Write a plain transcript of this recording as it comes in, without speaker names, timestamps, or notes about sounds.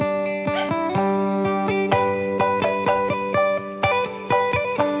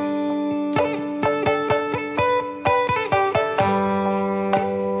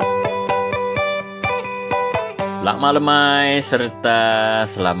malamai serta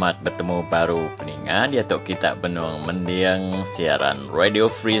selamat bertemu baru peningat di atuk kita benuang mendiang siaran Radio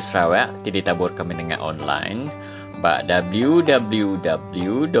Free Sarawak tidak tabur kami dengan online ba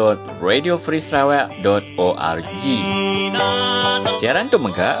www.radiofreesarawak.org. Siaran tu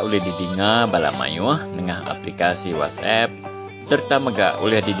mega boleh didengar bala mayuh dengan aplikasi WhatsApp serta mega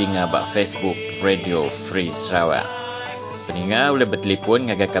boleh didengar ba Facebook Radio Free Sarawak. Peningat boleh bertelefon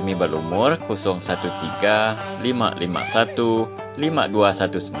dengan kami berumur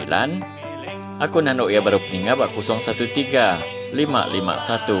 013-551-5219. Aku nanduk ia baru peningat bak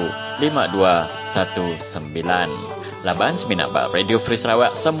 013-551-5219. Laban seminat bak Radio Free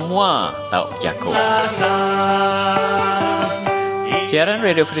Sarawak semua tahu jago. Siaran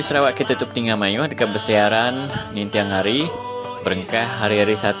Radio Free Sarawak kita tu peningat mayuh dekat bersiaran nintiang hari. Berengkah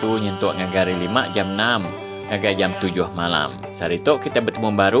hari-hari satu nyentuk ngagari 5 jam 6. Agak jam 7 malam. Saritok kita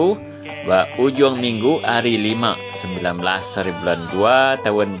bertemu baru ba ujung minggu hari 5 19 hari bulan 2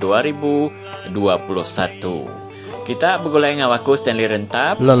 tahun 2021. Kita bergulai dengan aku Stanley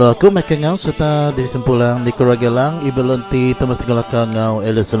Rentap. Lalu aku Mike Ngau serta disempulang di Kuragelang Ibu Lenti Temas Tegalaka Ngau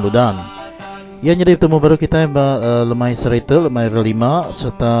Ellison Ludan. Yang jadi bertemu baru kita lemai serita lemai 5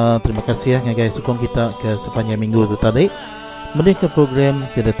 serta terima kasih ya guys sokong kita ke sepanjang minggu tu tadi. Menikah program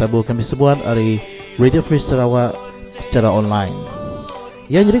kita tabur kami sebuah hari Radio Free Sarawak secara online.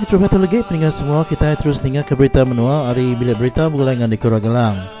 Yang jadi keterima lagi pendengar semua kita terus dengar ke berita menua hari bilik berita bergulai dengan di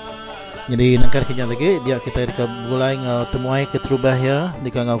Kuragelang. Jadi nakar kejap lagi dia kita bergulai dengan temuai keterubah ya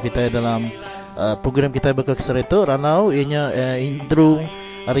di kangau kita dalam program kita bakal keserita ranau ianya Indru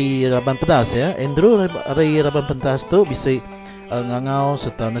hari Raban Pedas ya. Indru hari Raban Pedas tu bisa ngangau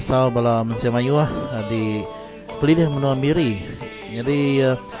serta nesau bala Malaysia Mayuh di pelilih menua Miri. Jadi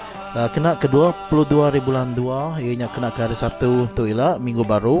kena ke-22 bulan 2 ianya kena ke hari 1 tu ialah minggu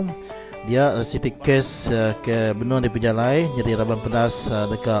baru dia city case ke benua di Pejalai. Jadi Raban Pedas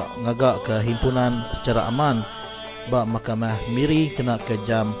dekat ngagak ke himpunan secara aman ba Mahkamah Miri kena ke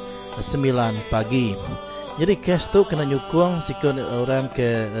jam 9 pagi. Jadi kes tu kena nyukung sikun orang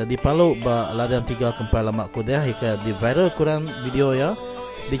ke di Palu ba ladang 3 kempai lamak kudah hingga di viral kurang video ya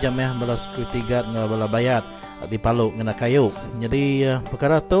di jamiah bala security guard dengan bala bayat di Palu ngena kayu. Jadi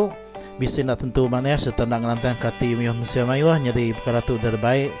perkara tu bisa nak tentu mana serta nak ngelantang kati Malaysia Mayuh. Jadi perkara tu dah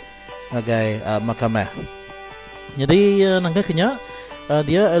baik ngagai mahkamah. Jadi nangkanya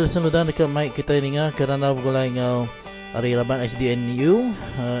dia Ellison Ludan dekat mic kita dengar kerana bergulai ngau hari Laban HDNU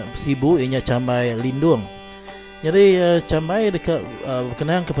Sibu ianya Cambai Lindung. Jadi Cambai dekat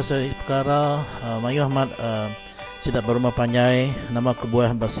berkenaan ke pasal perkara Mayuh Ahmad tidak berumah panjai nama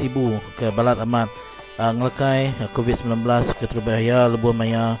kebuah Basibu ke Balat Ahmad ngelekai COVID-19 ke terbahaya lebuh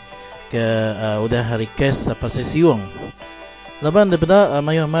maya ke udah hari kes pasal siung. Laban daripada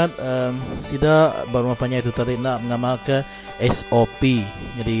Mayuh Ahmad sida berumah panjai itu tadi nak mengamal ke SOP.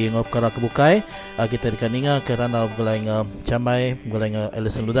 Jadi ngop perkara kebukai kita dikaninga kerana bergulai dengan Cambai bergulai dengan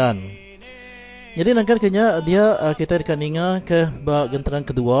Ellison Ludan. Jadi nangkanya dia kita dikaninga ke gentaran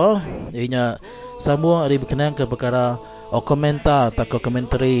kedua ianya sambung ada berkenaan ke perkara komentar atau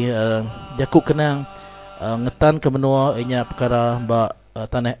komentari jakuk kenang ngetan ke menua ianya perkara ba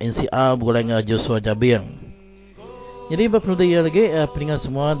tanah NCR bergulai dengan Joshua Jabir. Jadi perlu dia lagi peningat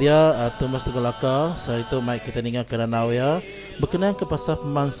semua dia Thomas Tegalaka saat itu mic kita dengar kerana ya berkenaan ke pasal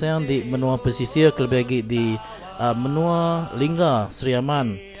pemansang di menua pesisir kelebih lagi di menua Lingga Seri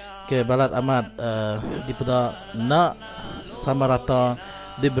Aman ke Balat Ahmad di pada nak sama rata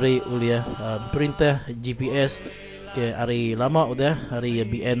diberi oleh perintah GPS ke hari lama udah hari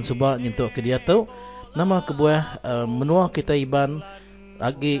BN Subah nyentuh ke dia tu nama kebuah menua kita iban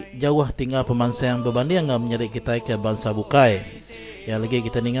lagi jauh tinggal pemansang berbanding dengan menjadi kita ke bangsa bukai. Yang lagi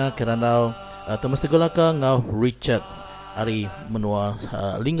kita dengar kerana Thomas Tegalaka ngau Richard hari menua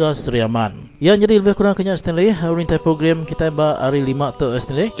Lingga Seri Aman. Yang jadi lebih kurang kena Stanley rintai program kita hari 5 tu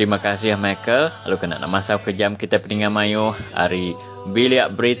Stanley. Terima kasih Michael. Lalu kena nak masuk ke jam kita peningat mayuh hari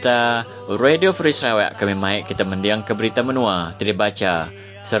bilik berita Radio Free Sarawak. Kami mai kita mendiang ke berita menua tidak baca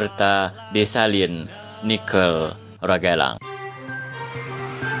serta disalin Nickel Ragelang.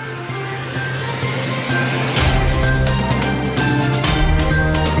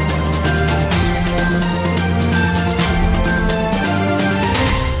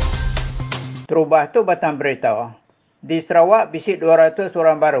 Terubah tu batang berita. Di Sarawak bisik 200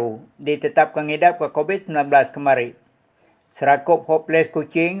 orang baru ditetapkan ngidap ke COVID-19 kemari. Serakup hopeless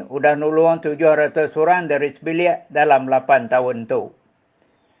kucing udah nulung 700 orang dari sebilik dalam 8 tahun tu.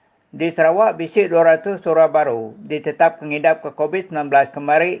 Di Sarawak bisik 200 orang baru ditetapkan ngidap ke COVID-19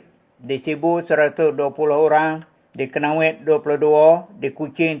 kemari. Di Sibu 120 orang, di Kenawit 22, di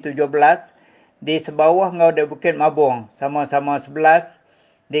Kuching 17, di sebawah ngau di Bukit Mabung sama-sama 11,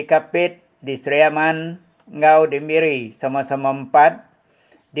 di Kapit, di Seriaman ngau di Miri sama-sama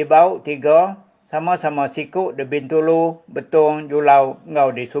 4, di Bauk 3, sama-sama Sikuk di Bintulu, Betong, Julau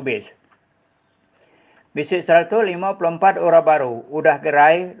ngau di Subis. Bisik 154 orang baru udah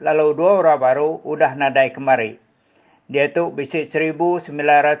gerai, lalu 2 orang baru udah nadai kemari. Dia tu bisik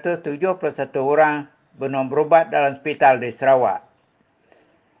 1,971 orang benar berubat dalam hospital di Sarawak.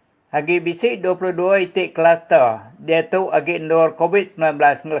 Hagi bisik 22 itik kluster, dia tu agi endor COVID-19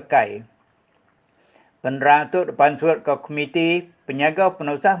 ngelekai. Penerang tu depan surat ke Komiti Penjaga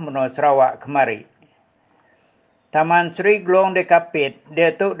Penusah Menua Sarawak kemari. Taman Seri Glong di Kapit,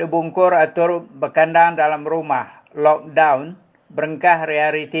 dia tu dibungkur atur berkandang dalam rumah, lockdown, berengkah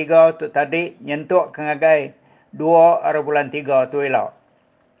hari-hari 3 tu tadi, nyentuk kengagai 2 hari bulan 3 tu elok.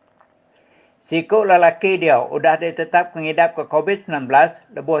 Sikuk lelaki dia udah ditetap mengidap ke COVID-19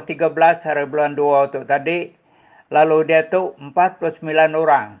 lebih 13 hari bulan 2 tu tadi, lalu dia tu 49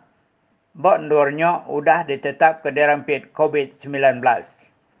 orang. Bok endurnya udah ditetap ke dirampit COVID-19.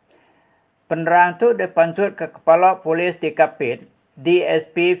 Penerang tu dipansut ke Kepala Polis di Kapit,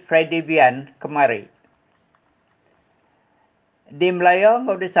 DSP Freddy Vian kemari. Di Melaya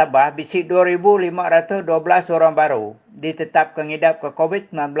ngau di Sabah, bisik 2,512 orang baru ditetap mengidap ke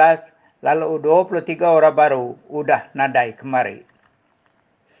COVID-19, lalu 23 orang baru udah nadai kemari.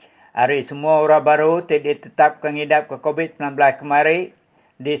 Hari semua orang baru ditetap mengidap ke COVID-19 kemari.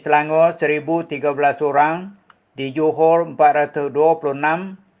 Di Selangor 1,013 orang, di Johor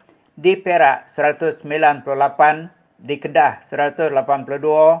 426, di Perak 198, di Kedah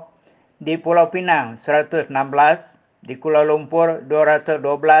 182, di Pulau Pinang 116, di Kuala Lumpur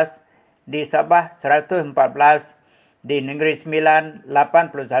 212, di Sabah 114, di Negeri Sembilan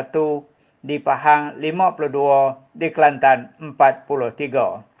 81, di Pahang 52, di Kelantan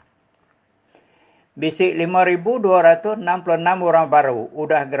 43. Bisik 5,266 orang baru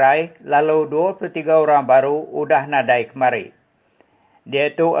udah gerai, lalu 23 orang baru udah nadai kemari.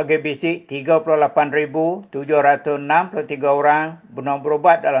 Dia tu agi bisik 38,763 orang benar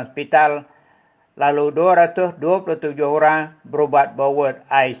berubat dalam hospital, lalu 227 orang berubat bawah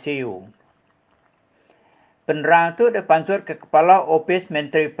ICU. Penerang tu dipansut ke Kepala Opis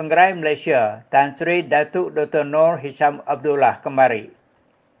Menteri Penggerai Malaysia, Tan Sri Datuk Dr. Nur Hisham Abdullah kemari.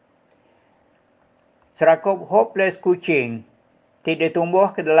 Serakup Hopeless Kuching tidak tumbuh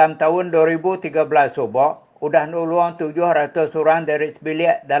ke dalam tahun 2013 subak, udah nuluang 700 orang dari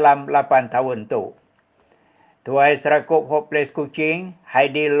sebilik dalam 8 tahun tu. Tuai Serakup Hopeless Kuching,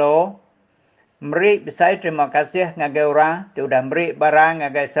 Heidi Low, meri besar terima kasih ngagai orang, tu udah meri barang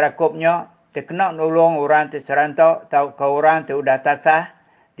ngagai serakupnya, terkena nulung orang tu serantau, tau ke orang tu udah tasah,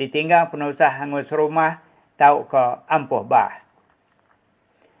 ditinggal penusah hangus rumah, tau ke ampuh bah.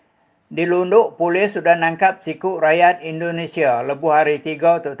 Di Lunduk, polis sudah nangkap sikuk rakyat Indonesia lebuh hari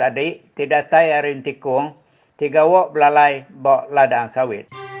 3 tu tadi, tidak tai hari tikung, 3 wak belalai bak ladang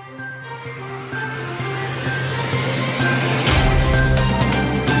sawit.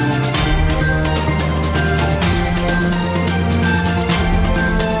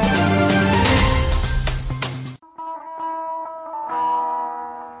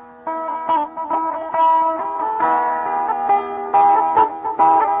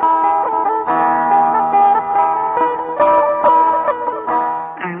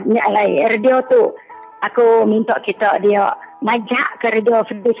 Radio tu aku minta kita dia majak ke radio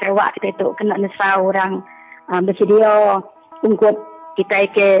Free Sarawak kita tu kena nesa orang bersedia untuk kita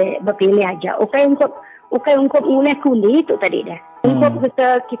ke berpilih aja. Ukai untuk mulai kundi tu tadi dah. Untuk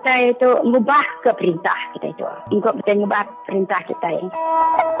kita itu ngubah ke perintah kita itu. Untuk kita ngubah perintah kita ini.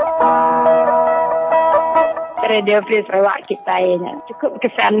 Radio Free Sarawak kita ini cukup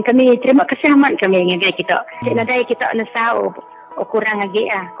kesan kami, terima kasih amat kami dengan kita. Nadai kita nesa kurang lagi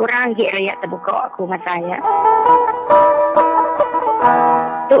rakyat terbuka aku masa saya.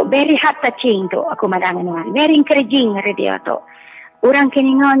 Tu very heart touching tu aku madang dengan. Very encouraging radio tu. Orang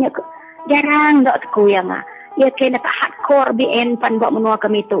kini nganya jarang tak tekuyang ia kena tak hardcore BN pan buat menua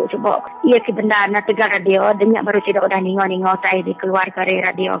kami tu sebab ia ke benda na tegar radio denyak baru tidak udah ningo saya di keluar dari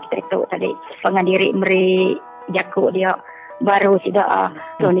radio kita tu tadi pengandiri meri jakuk dia baru tidak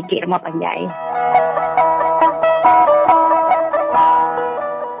tu nikir mau panjai.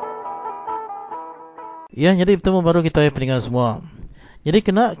 Ya, jadi bertemu baru kita pendengar semua. Jadi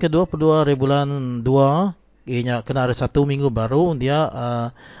kena ke-22 hari bulan 2, ianya kena hari 1 minggu baru dia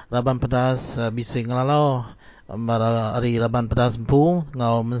laban pedas bising ngelalau hari laban pedas empu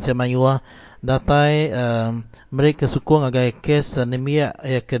ngau mensiamayu datai mereka sukung agai kes anemia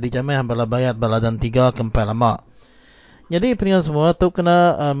ke dijamai hambala bayat baladan 3 kempai lama. Jadi pendengar semua tu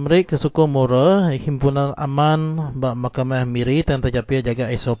kena mereka kesuku mura himpunan aman ba Mahkamah Miri dan terjapia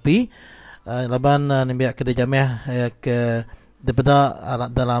jaga SOP laban nimbiak ke jamah ke daripada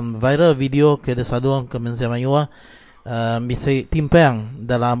dalam viral video ke desaduang ke mensiamayua misi timpang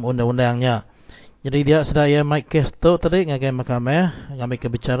dalam undang-undangnya. Jadi dia sedaya mic case tu tadi ngagai mahkamah ngambil ke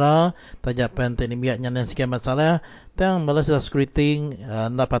bicara tajak penting nimbiaknya dan sekian masalah tang balas screening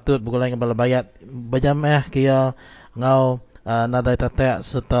nak patut bergulai dengan bayat berjamah kia ngau nadai tatak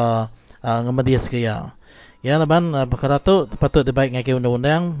serta ngemedias kia. Ya laban perkara tu patut dibaik ngagai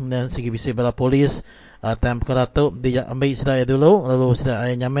undang-undang dan segi bisi bala polis dan perkara tu dia ambil sedaya dulu lalu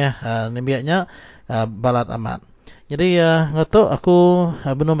sedaya nyamah nimbiaknya balat amat. Jadi ngatuk aku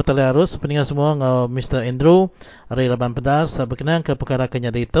benar betul harus pendengar semua ngau Mr. Andrew hari laban pedas berkenaan ke perkara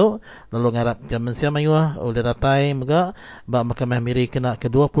kenyada itu lalu ngarap ke mensia mayu oleh datai mega ba Mahkamah Miri kena ke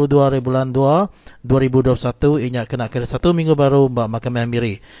 22 bulan 2 2021 inya kena ke 1 minggu baru ba Mahkamah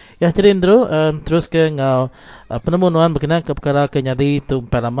Miri. Ya jadi Andrew terus ke ngau penemuan berkenaan ke perkara kenyada itu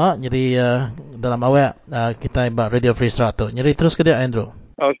lama jadi dalam awak kita ba Radio Free 100. Jadi terus ke dia Andrew.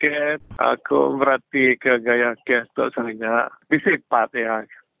 Okey, aku berarti ke gaya kes tu sebenarnya bisik part ya.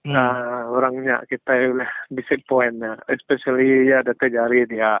 Orangnya kita boleh bisik poinnya, especially ya data jari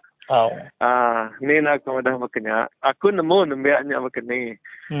dia. Ni nak aku dah makanya. Aku nemu nembiaknya makani.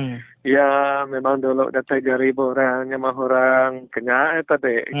 Ya memang dulu data jari orangnya mah orang kena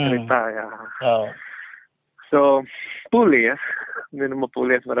tadi cerita ya. So polis, ni nama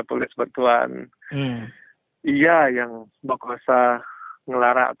polis pada polis bantuan. Ia yang berkuasa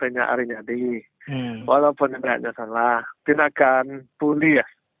ngelarak tanya hari jadi. Walaupun tidaknya salah, tindakan polis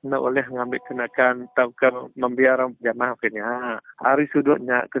nak oleh ngambil tindakan atau membiarkan jamaah kena. Hari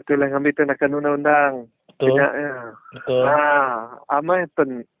sudutnya ketulah ngambil tindakan undang-undang. Betul. Betul. Amai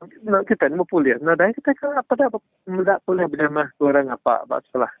pen nak kita ni polis. Nah dah kita kan apa dah mudah boleh berjamaah kurang apa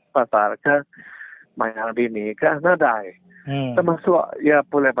setelah pasar ke maya bini ke nah dah. Termasuk ya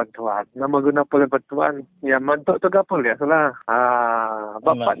boleh bantuan. Nama guna boleh bantuan ya mantuk tu gapul ya salah.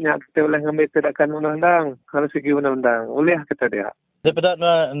 Bapaknya kita boleh ngambil tindakan undang-undang. Kalau segi undang-undang boleh kita dia. Daripada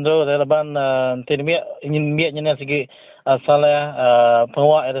Andrew relevan tindak ingin biaknya segi salah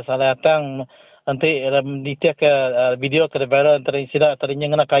penguat ada salah tang nanti detail ke video ke viral antara insida tadinya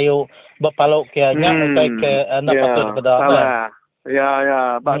ngena kayu berpaluk ke nyak ke nak patut daripada salah.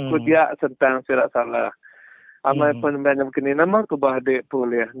 Ya baku dia tentang tidak salah. Amai pun banyak begini nama tu bahde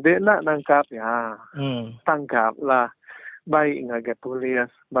polis. Dia nak nangkap ya. Tangkaplah. Baik ngagai polis,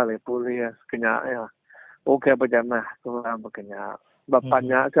 balik polis kenya ya. Okey berjamaah kurang berkenya.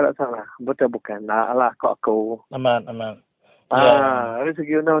 Bapaknya tidak salah. Betul bukan lah kok aku. Aman. Dari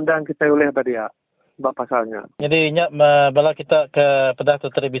segi undang-undang kita boleh tadi ya. Bab pasalnya. Jadi nyak bala kita ke pedah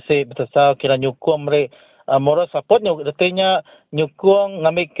tu terbisi betul kira nyukum mereka moral supportnya detinya nyukung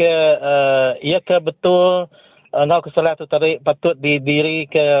ngambil ke ia ke betul ngau kesalahan tu tadi patut didiri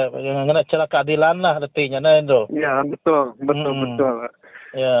ke ngena cara keadilan lah detinya nah Indro. Ya betul.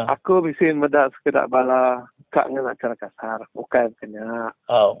 Ya. Aku bisin medak sekedar bala kak ngena cara kasar bukan kena.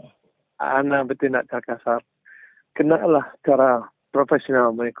 Ana betul nak cara kasar. Kenalah cara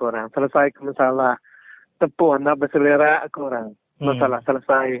profesional mereka orang. Selesai ke masalah tepuh nak berselera korang. Masalah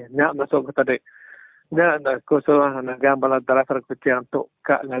selesai nyak masuk ke tadi. Nyak nak kusulah nak gambar darah terkecil untuk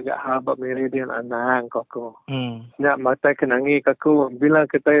kak ngagak habak meridian anang koko. Nyak mata kenangi kaku bila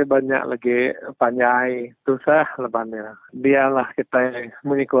kita banyak lagi panjai susah lebannya. Biarlah kita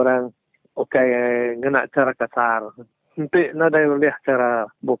mengikurang okey ngena cara kasar. Nanti nada boleh cara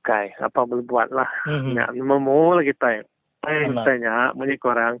bukai apa boleh buatlah. Nyak memul kita. Tanya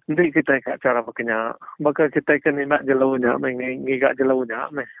menyikurang. Nanti kita kat cara pakainya. Bakal kita kena nak jelaunya, mengigak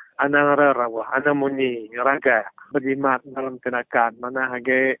jelaunya. Ana rarawah, ana munyi, raga, berjimat dalam tindakan. Mana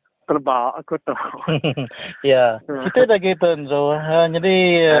hage terbak aku tu. Ya, kita dah gitu Enzo.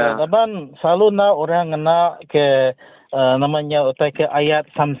 Jadi, laban selalu nak orang nak ke namanya utai ke ayat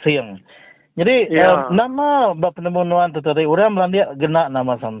Samsung. Jadi nama penemuan tu tadi orang Melandia genak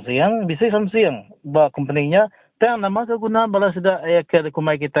nama Samsung, bisa Samsung ba company-nya tang nama kegunaan bala sudah ke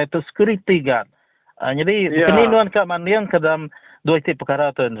kumai kita itu security guard. Jadi penemuan kat mandiang ke dalam dua tip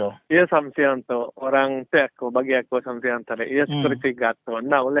perkara tu Enzo. Ya Samsung tu orang tek bagi aku Samsung tadi. Ya security guard tu.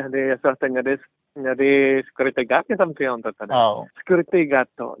 Nah oleh dia sahnya jadi security guard ke Samsung tu tadi. Security guard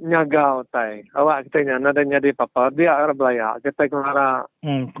tu nyagau tai. Awak kita nada jadi papa dia arah belaya. Kita kena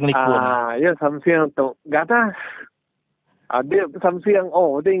penglipun. Ya Samsung tu gatas. Dia Samsung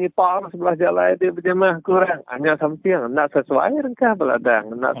dia ingin par sebelah jalan dia berjamaah kurang. Hanya Samsung nak sesuai rengkah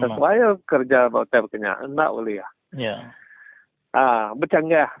beladang, nak sesuai kerja hotel kenya, nak boleh ya. Ya.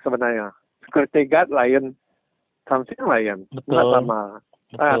 Bercanggah sebenarnya. Security guard lain Samsiang layan. Betul. Nak sama.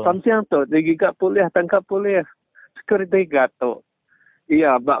 Samsiang tu, digigak polis, tangkap polis. Security guard tu.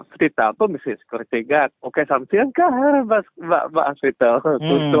 Iya, bak hospital pun mesti security guard. Okey, samsiang kah bak hospital.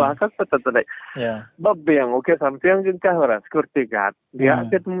 Tuh asal betul-betul. Ya. Babiang, okey, samsiang kah orang security guard. Dia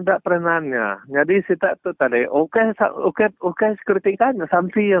kita muda peranannya. Jadi kita tu tadi, okey security guard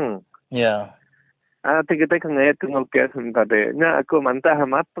samsiang. Ya. Kita kena ngokeh tadi. Nya aku mantah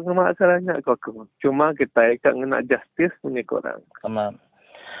amat pengemasalahnya aku. Cuma kita ikat ngena justice punya korang. Tamam.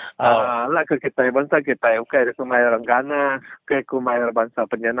 Lah ke kita bangsa kita okey ku mayar ganas, okey ku mayar bangsa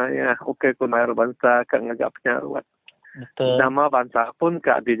penyananya, okey ku mayar bangsa kat ngajak penyaruat. Betul. Nama bangsa pun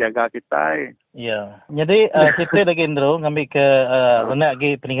kak dijaga kita. Ya. Jadi kita lagi Indro ngambil ke renak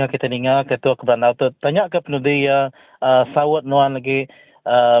lagi peninggal kita dengar ketua keberanau tu tanya ke penudi sawat nuan lagi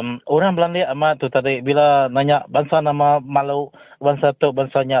orang Belanda amat tu tadi bila nanya bangsa nama malu bangsa tu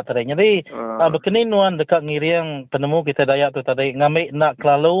bangsanya tadi. Jadi berkenin nuan dekat ngiriang penemu kita Dayak tu tadi ngambil nak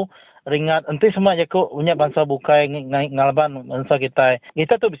kelalu ringat enti semua jaku punya bangsa bukai ngalaban bangsa kita.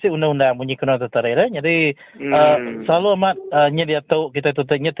 Kita tu bisi undang-undang bunyi kena tu tadi dah. Jadi selalu amat nya dia tahu kita tu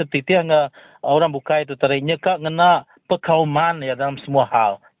nya titiang orang bukai tu tadi nya kak ngena perkauman ya dalam semua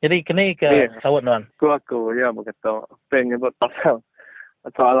hal. Jadi kena ke sawat nuan. Aku ya begitu. Penyebut pasal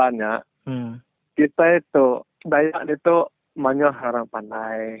soalannya kita itu Dayak itu banyak orang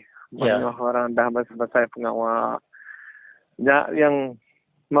pandai, banyak orang dah selesai pengawal yang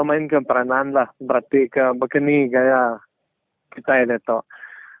memainkan peranan lah, berarti ke begini gaya kita itu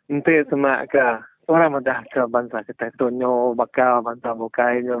nanti semua ke orang mudah ke bangsa kita itu nyo bakal bangsa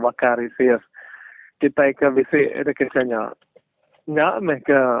bukai nyo bakal resis kita ke bisi edukasinya nyak meh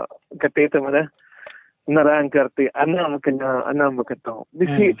ke ketika mana narang kerti anak begitu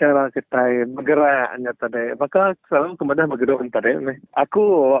bisi cara kita bergerak hanya tadi maka selalu kemudian bergerak tadi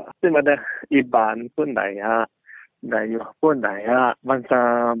aku kemudian iban pun Dayak Dayuh pun Dayak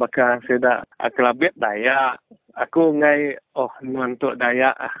bangsa bakal sedak aklabit Dayak aku ngai nuntut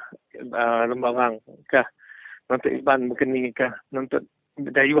Dayak lembawang kah nuntut iban begini kah nuntut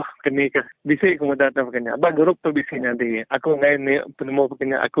Dayuh begini kah bisi kemudian tu begini abang grup tu bisi nanti aku ngai ni penemu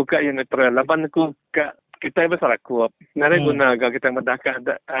begini aku kak yang netral laban aku kak kita besar aku nare guna agak kita mendahkan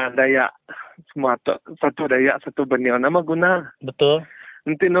Dayak semua tu satu Dayak satu Beniau nama guna betul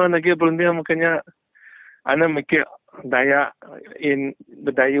nanti nuan lagi belum dia makanya ana mikir Dayak in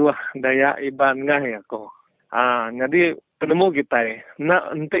Dayuh Dayak iban ngah ya ko jadi penemu kita nak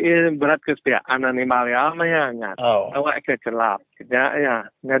nanti berat ke setiap anak ni malia maya ngat awak ke celap ya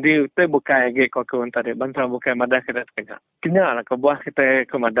jadi itu bukan lagi kau tadi bangsa bukan madah kita kena lah ke buah kita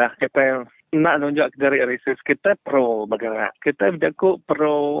ke madah kita nak nunjuk dari resis kita pro bergerak kita berjaku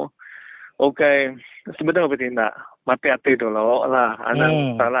pro okey sebenarnya bertindak mati hati dulu lah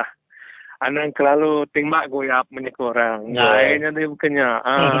anak salah anak selalu timbak goyap menyekurang lainnya dia bukannya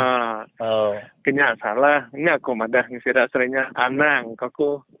kena salah ini aku madah ngisidak seringnya anak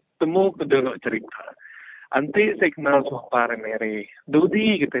aku temu ke dulu cerita anti saya kenal suara Mary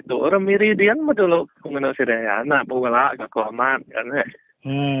Dudi gitu itu orang Mary dia mah dulu mengenal sidaya anak bawa aku amat kan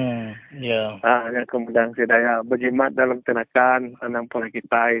yang kemudian sidaya berjimat dalam tenakan anak pola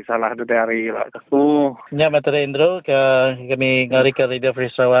kita salah dari lah aku nya materi Indro ke kami ngari ke Radio Free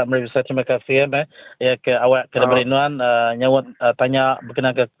Sarawak merasa terima kasih ya ke awak ke berinuan nyawat tanya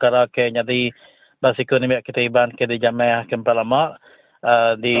berkenaan ke perkara ke jadi basiko ni kita iban ke di jamaah kempal lama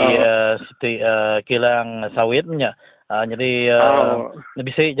di Siti Kilang Sawitnya jadi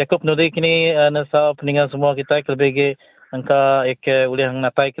bisa Jakob nudi kini nasa peninggal semua kita lebih angka ke uliah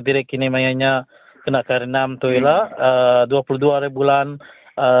natai ke diri kini mayanya kena karenam tu ialah 22 hari bulan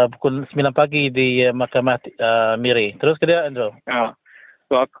pukul 9 pagi di Mahkamah Miri. Terus ke dia Andrew.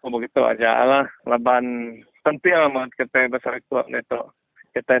 So aku begitu aja lah laban penting amat kita besar kuat itu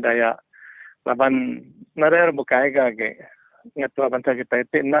kita Dayak laban narar bukai gage ngatua bangsa kita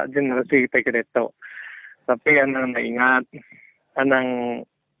itu nak generasi kita itu tapi anak ingat anak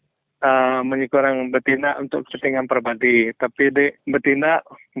menyikurang betina untuk kepentingan pribadi tapi dia betina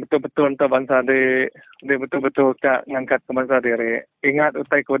betul-betul untuk bangsa dia betul-betul tak ngangkat ke bangsa diri ingat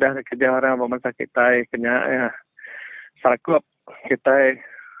utai kuda kerja orang bangsa kita kena sarakup kita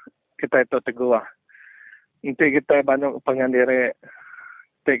itu teguh nanti kita banyak pengandiri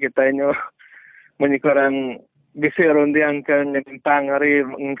kita ini menyikurang bisi rundiang ke nyentang hari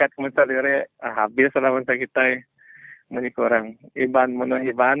ngangkat ke bangsa diri habis lah bangsa kita kurang iban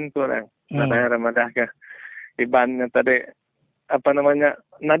kurang daerah madah ke iban yang tadi apa namanya,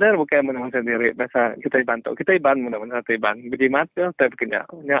 nadar bukan menang sendiri. Biasa kita bantu. Kita iban mana-mana iban. Berjimat tu, tapi kena.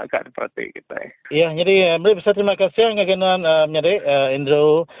 Nyak kat seperti kita. Ya, jadi besar terima kasih ngagenan nyari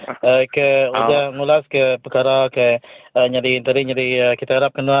Indro ke udah ngulas ke perkara ke nyari tadi nyari kita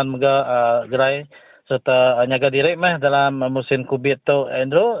harap kenuan mega gerai serta nyaga diri meh dalam musim Covid tu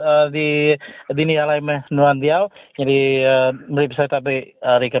Indro di dini alai meh nuan diau jadi beri besar tapi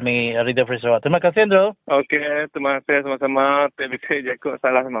hari kami Radio Free Sarawak. Terima kasih Indro. Okey, terima kasih sama-sama. Tak bisa jago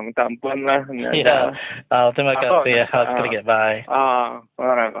salah minta ampun lah. Ya. Terima kasih ya. Sekali lagi. Bye.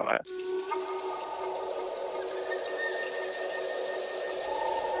 Alright.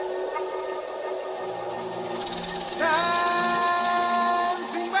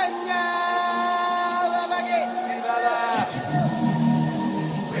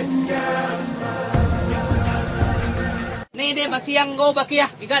 Ni dia basiang go bakia.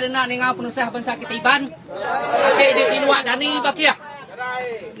 Iga dena ninga penusah bangsa ketiban. Ake dia tiluak dani bakia.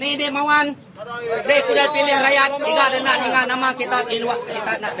 Ni dia mawan. Dia kuda pilih rakyat. Iga dena ninga nama kita tiluak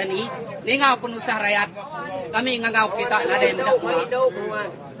kita nak dani. Ninga penusah rakyat. Kami ngangau kita ada yang mendak.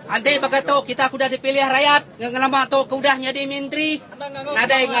 Andai bagato kita kuda dipilih rakyat. Ngelama to kudahnya di menteri.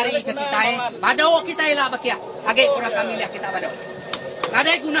 Nadai ngari ke kita. Badau kita ilah bakia. Age orang kami lihat kita badau.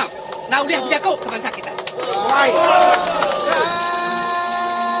 Nadai guna. Nah udah berjago ke bangsa kita.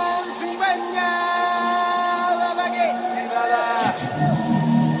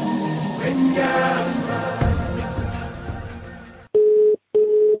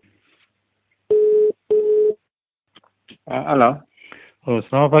 Halo.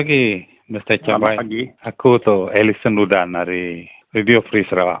 Selamat pagi, Mr. Cabai. Selamat pagi. Aku tu Ellison Ludan dari Radio Free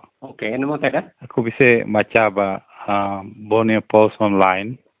Sarawak. Okey, nama saya. Aku bisa baca Borneo Post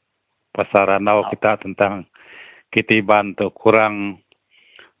online pasal randau kita tentang kita bantu kurang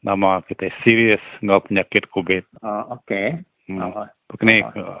nama kita serius ngau penyakit COVID. Okey. Begini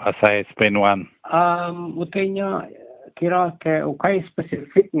asai sepenuan. Utainya kira ke ukai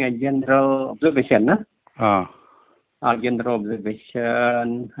spesifiknya general observation lah. General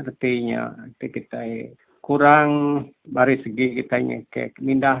observation artinya kita kurang dari segi kitanya ke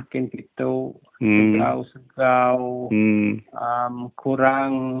mindahkan kita segau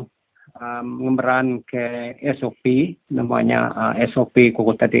kurang ngemberan ke SOP namanya SOP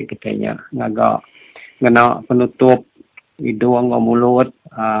koko tadi kitanya ngagak ngena penutup hidung mulut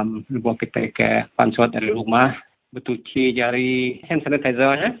lupa kita ke pansot dari rumah bercuci jari hand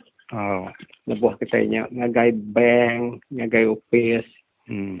sanitizer nya lebuh kitanya ngagai bank ngagai upis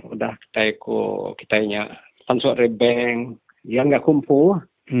udah kitanya pansot dari bank yang enggak kumpul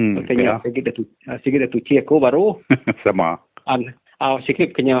kitanya sikit dah cuci aku baru sama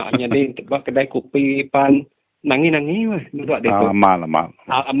sikit kena jadi kedai kopi pan nangi weh duduk dia tu amal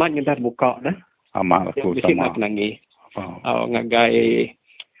nyetar buka dah amal aku sama nangi ngagai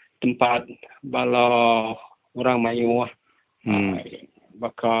tempat bala orang mayu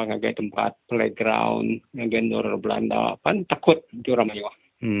bakal ngagai tempat playground ngagai nur Belanda pan takut orang mayu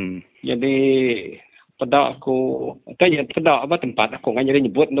jadi pada aku tanya pada apa tempat aku ngaji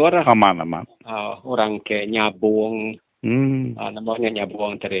nyebut nur aman orang ke nyabung namanya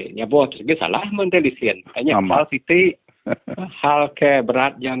nyabung tadi juga salah mentelisian hanya hal siti hal ke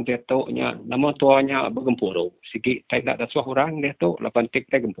berat yang dia nya nama tuanya bergempuru sikit tak ada suah orang dia tu 8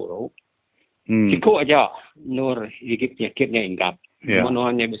 tik gempuru sikit aja nur gigit penyakitnya inggap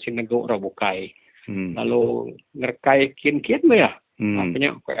manuannya mesti neguk rabukai lalu ngerkai kin ya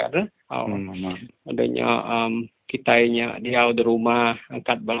apanya kayak ada adanya kitanya dia di rumah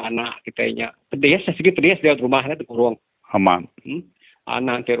angkat bala anak kitanya pedes dia di rumah ada kurung aman.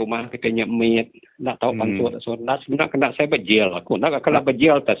 Anak ke rumah kitanya meet nak tahu pansut sunat sebenarnya kena saya bejel aku nak kena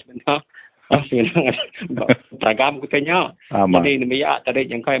bejel tas sebenarnya seragam kitanya jadi nemiak tadi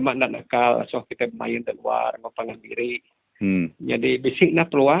yang kau mak nak nakal so kita main di luar ngapangan diri jadi bisik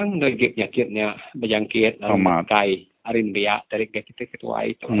nak peluang dari penyakitnya berjangkit kai arin dia dari kita ketua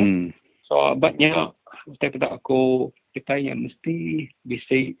itu so abadnya kita kitanya mesti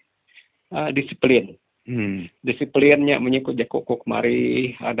bisik disiplin disiplinnya menyikut jakok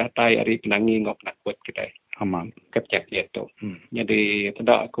kemari ada tai hari penangi ngop nakut kita aman penyakit itu jadi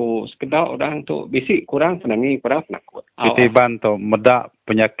tidak aku sekedar orang tu bisik kurang penangi kurang penakut kita bantu medak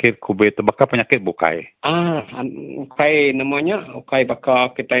penyakit COVID tu bakal penyakit bukai bukai namanya bukai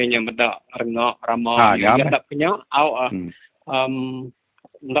bakal kitanya medak rengak ramah yang tak punya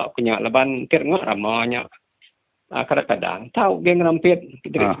tak punya leban tirengak ramahnya kadang-kadang tahu geng rampit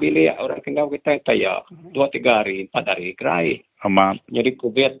kita bilik orang tinggal kita taya 2-3 hari 4 hari kerai aman jadi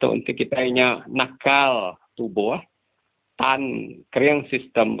COVID tu untuk kitanya nakal tubuh tan kering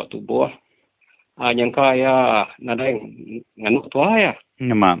sistem tubuh yang kaya nadai nganuk tua ya.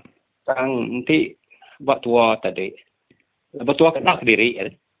 Aman. Tang nanti buat tua tadi. Buat tua kena diri ya.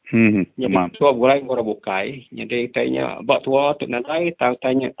 Jadi tua gulai ngora bukai. Jadi tanya buat tua tu nadai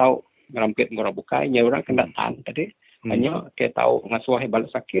tanya tahu ngerampit ngora bukai. Nya orang kena tan tadi. Hanya ke tahu ngasuh balik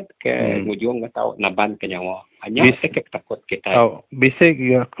sakit ke ngujung ke tahu naban ke nyawa. Hanya ke takut kita. Tahu bisa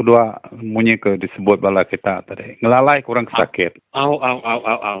ya kedua munyi ke disebut bala kita tadi. Ngelalai kurang sakit. Au.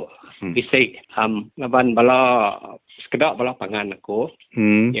 Bisa naban bala sekedar bala pangan aku.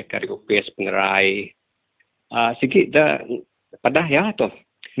 Ya kari upis pengerai. Sikit dah padah ya tu.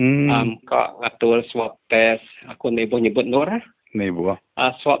 Kak ngatur swab test. Aku nebo nyebut Nora. Nebo.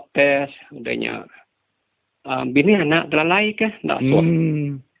 Swab test udahnya. Bini anak terlalai ke? Tak swab.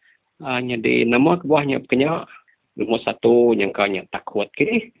 Jadi nama kebuahnya kena nombor 1 yang kanya takut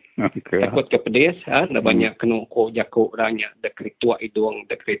ke. Okay. Takut ke pedis. Dah banyak kena jakuk orangnya. Dah keritua hidung.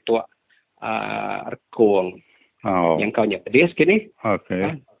 Dah keritua rekung. Yang kanya pedis ke ni.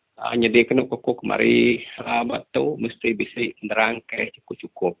 Okay. Jadi kena kuku kemari. Batu mesti bisa menerang ke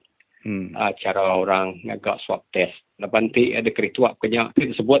cukup-cukup. Cara orang ngagak swab test. Lepas nanti ada keritua kena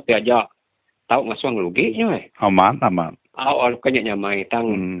sebut dia ajak. Tahu ngasuang luginya Aman. Awal kanya nyamai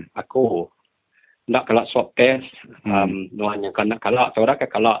tang aku nak kelak swab test nuannya kan nak kelak orang ke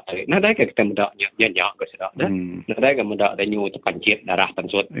kelak tadi. Nah dah kita muda nyak ke sudah dah. Nah dah ke muda dah nyu tu pancit darah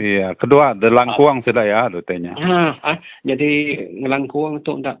pansut. Iya, kedua de langkuang sudah ya dutanya. Jadi ngelangkuang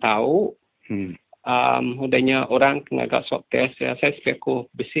tu ndak tahu. Udahnya orang ngagak swab test saya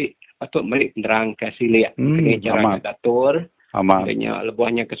speku besi patut balik nerang ke silik. Kena cara datur. Adanya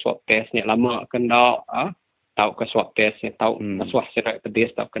lebuhnya ke swab test ni lama kena tahu ke swab test ni tahu nasuah serat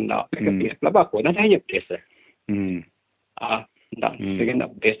pedis tahu kena pedis laba aku nak hanya pedis nak nak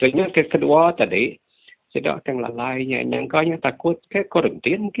pedis tu kedua tadi sedang akan lalainya yang kau takut ke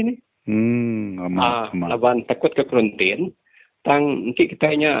kuarantin mungkin ni laban takut ke kuarantin tang nanti kita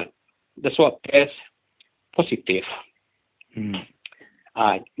nya the swab test positif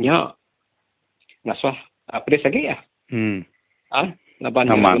nya nasuah pedis lagi ya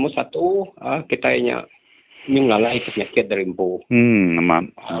laban nombor 1 kita nya nyung lalai penyakit dari empu. Aman.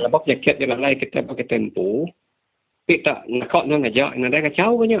 Lepas penyakit dia lalai kita pakai tempu. Kita nak nak aja, nak ada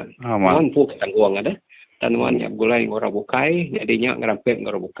kacau punya. Aman. Empu ketangguang ada. Tanuan yang gulai ngora bukai, jadinya ngerampit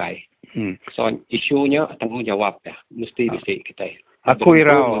ngora bukai. So isunya tanggung jawab dah. Mesti bisa kita. Aku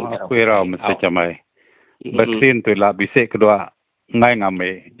irau mesti camai. Vaksin tu lah bisa kedua ngai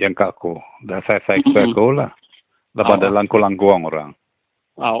ngame jangka aku. Dah saya aku lah. Lepas ada langku-langkuang orang.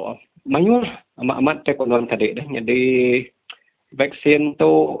 Mayur amat tekonon tadi dah. Jadi vaksin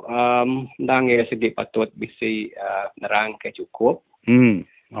tu dang segi patut bisa nerang ke cukup.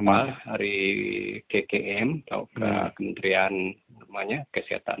 Hari KKM atau Kementerian namanya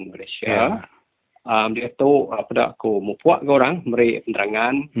Kesihatan Malaysia. Dia tu pada aku mupuak ke orang beri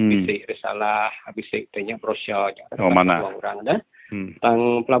penerangan bisa risalah bisa tanya brosur mana orang dah.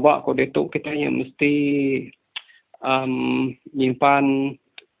 Tang pelabak aku dia tu kita yang mesti nyimpan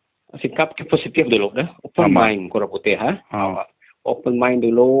sikap positif dulu dah. Open mind kurang putih open mind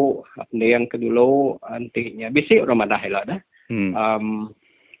dulu, yang kedua nantinya bisa orang madah lah dah.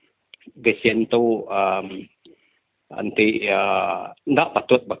 Gesien tu nanti ndak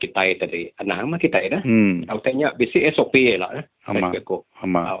patut bagi kita tadi. Anak mah kita dah. Aku tanya bisa SOP lah dah.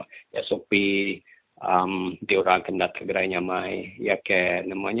 SOP dia orang kena tergerainya mai ya ke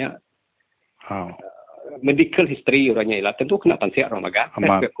namanya medical history orangnya ialah tentu kena pansiak orang maga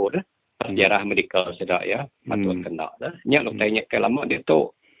SPK dah sejarah medical sedak ya patut kena dah nya nak tanya ke lama dia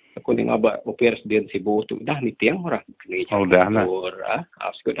tu aku ni ngabak opir sedien sibu tu dah mitiang orang kena dah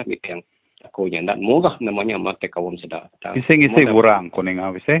sudah mitiang aku nya ndak murah namanya mate kawam sedak isi orang kuning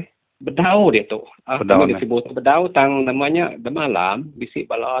bisa bedau dia tu dia sibu tu bedau tang namanya malam bisi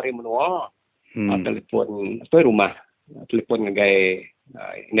balari menua telefon tu rumah telefon ngagai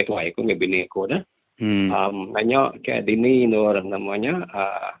network aku ngabini aku dah nanya ke dini nur namanya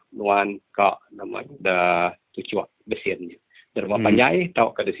nuan kak namanya dah tujuh besiannya rumah panjai tahu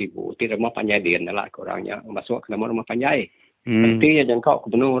ke desibu ti rumah panjai dia lah orangnya masuk ke nama rumah panjai nanti ya jangkau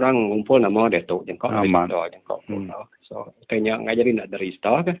ke benar orang ngumpul nama dia tu jangkau jangkau so tanya ngajarin nak dari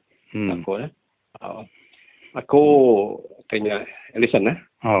star ke aku tanya listen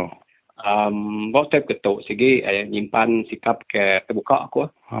waktu ketuk segi nyimpan sikap ke terbuka aku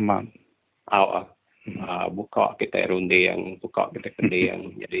buka kita ronde yang buka kita kendi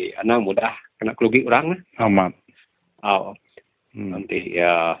yang jadi anak mudah kena kelugi orang nanti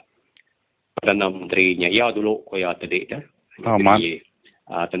ya Perdana Menterinya ya dulu ya tadi dah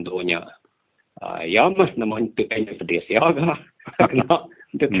tentunya ya mah namanya tu kayaknya pedis ya kena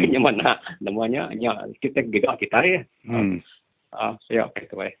Tentunya mana namanya kita gerak kita ya. Ya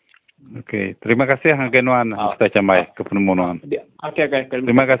itu baik. Okey, terima kasih Genuan Ustaz Camai kepenemuan. Okey.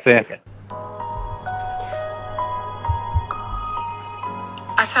 Terima kasih.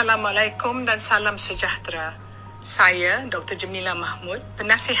 Assalamualaikum dan salam sejahtera. Saya Dr. Jemila Mahmud,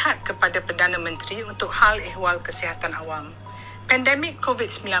 penasihat kepada Perdana Menteri untuk hal ehwal kesihatan awam. Pandemik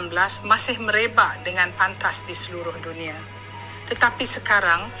COVID-19 masih merebak dengan pantas di seluruh dunia. Tetapi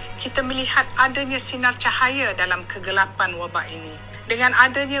sekarang, kita melihat adanya sinar cahaya dalam kegelapan wabak ini. Dengan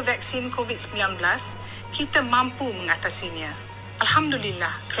adanya vaksin COVID-19, kita mampu mengatasinya.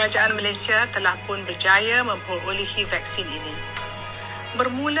 Alhamdulillah, kerajaan Malaysia telah pun berjaya memperolehi vaksin ini.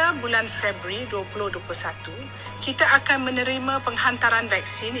 Bermula bulan Februari 2021, kita akan menerima penghantaran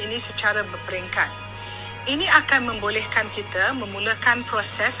vaksin ini secara berperingkat. Ini akan membolehkan kita memulakan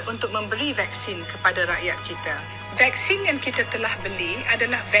proses untuk memberi vaksin kepada rakyat kita. Vaksin yang kita telah beli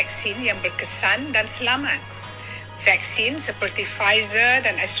adalah vaksin yang berkesan dan selamat. Vaksin seperti Pfizer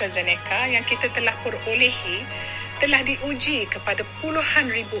dan AstraZeneca yang kita telah perolehi telah diuji kepada puluhan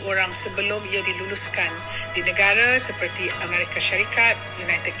ribu orang sebelum ia diluluskan di negara seperti Amerika Syarikat,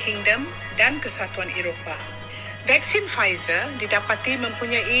 United Kingdom dan Kesatuan Eropah. Vaksin Pfizer didapati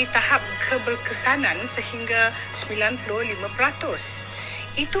mempunyai tahap keberkesanan sehingga 95%.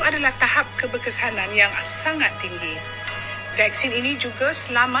 Itu adalah tahap keberkesanan yang sangat tinggi. Vaksin ini juga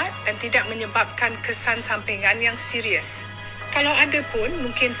selamat dan tidak menyebabkan kesan sampingan yang serius. Kalau ada pun,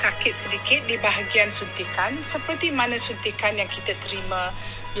 mungkin sakit sedikit di bahagian suntikan seperti mana suntikan yang kita terima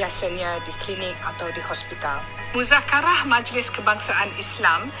biasanya di klinik atau di hospital. Muzakarah Majlis Kebangsaan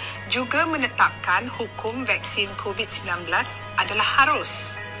Islam juga menetapkan hukum vaksin COVID-19 adalah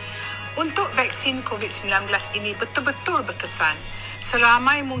harus. Untuk vaksin COVID-19 ini betul-betul berkesan,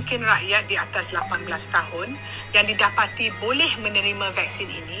 seramai mungkin rakyat di atas 18 tahun yang didapati boleh menerima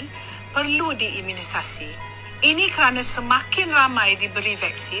vaksin ini perlu diimunisasi. Ini kerana semakin ramai diberi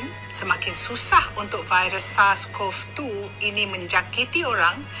vaksin, semakin susah untuk virus SARS-CoV-2 ini menjangkiti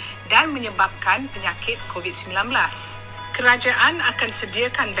orang dan menyebabkan penyakit COVID-19. Kerajaan akan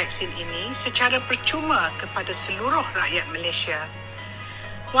sediakan vaksin ini secara percuma kepada seluruh rakyat Malaysia.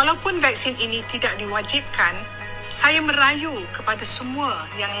 Walaupun vaksin ini tidak diwajibkan, saya merayu kepada semua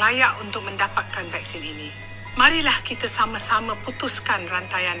yang layak untuk mendapatkan vaksin ini. Marilah kita sama-sama putuskan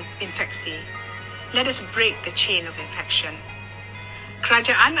rantaian infeksi. Let us break the chain of infection.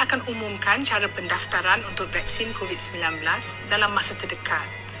 Kerajaan akan umumkan cara pendaftaran untuk vaksin COVID-19 dalam masa terdekat.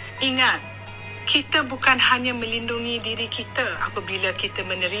 Ingat, kita bukan hanya melindungi diri kita apabila kita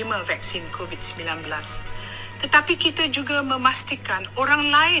menerima vaksin COVID-19, tetapi kita juga memastikan orang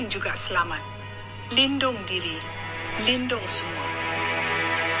lain juga selamat. Lindung diri, lindung semua.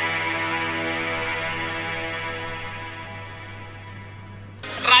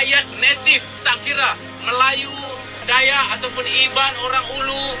 Rakyat natif, tak kira Melayu, Dayak ataupun Iban, orang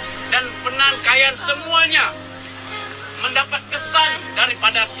Ulu dan Penan, Kayan, semuanya mendapat kesan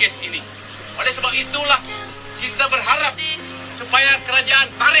daripada kes ini. Oleh sebab itulah kita berharap supaya kerajaan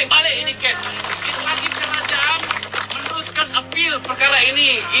tarik balik ini kes. Selagi kerajaan meneruskan apil perkara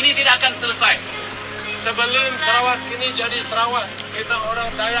ini tidak akan selesai. Sebelum Sarawak ini jadi Sarawak, kita orang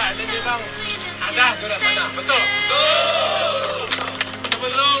Dayak ini memang ada sudah sana. Betul?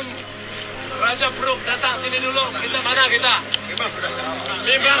 Sebelum Raja Peruk datang sini dulu, kita mana kita? Memang sudah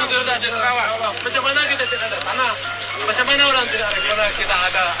di Sarawak. Macam mana kita tidak ada tanah? Macam mana orang tidak ada kita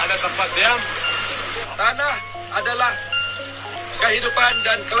ada tempat diam? Tanah adalah kehidupan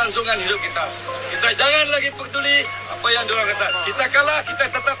dan kelangsungan hidup kita. Kita jangan lagi peduli apa yang diorang kata. Kita kalah, kita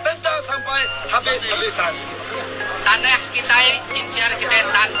tetap tentang sampai habis-habisan. Tanah kita, insiar kita,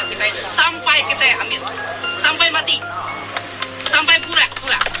 tanah kita sampai kita habis, sampai mati, sampai burak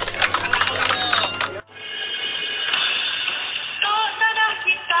pula.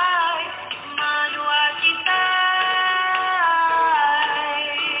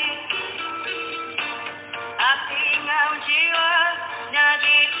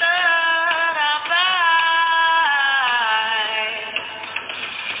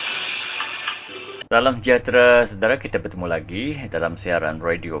 Salam sejahtera saudara, kita bertemu lagi dalam siaran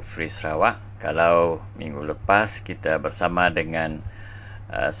Radio Free Sarawak. Kalau minggu lepas kita bersama dengan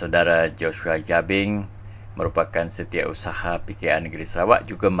saudara Joshua Jabing, merupakan setiausaha PKR Negeri Sarawak,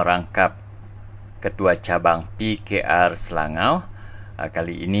 juga merangkap Ketua Cabang PKR Selangau.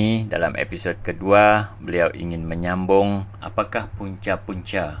 Kali ini dalam episod kedua, beliau ingin menyambung apakah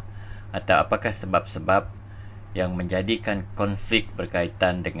punca-punca atau apakah sebab-sebab yang menjadikan konflik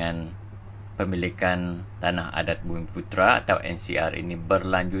berkaitan dengan pemilikan Tanah Adat Bumi Putra atau NCR ini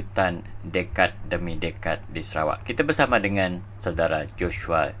berlanjutan dekad demi dekad di Sarawak. Kita bersama dengan saudara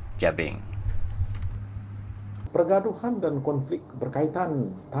Joshua Jabing. Pergaduhan dan konflik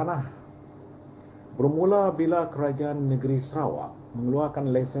berkaitan tanah bermula bila Kerajaan Negeri Sarawak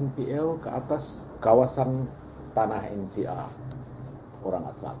mengeluarkan lesen PL ke atas kawasan tanah NCR orang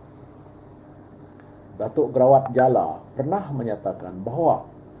asal. Datuk Gerawat Jala pernah menyatakan bahawa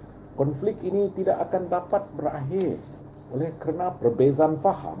konflik ini tidak akan dapat berakhir oleh kerana perbezaan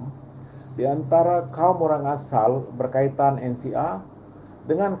faham di antara kaum orang asal berkaitan NCR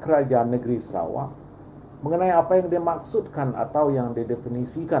dengan Kerajaan Negeri Sarawak mengenai apa yang dimaksudkan atau yang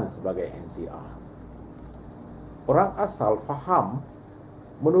didefinisikan sebagai NCR. Orang asal faham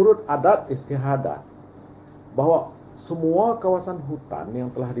menurut adat istiadat bahawa semua kawasan hutan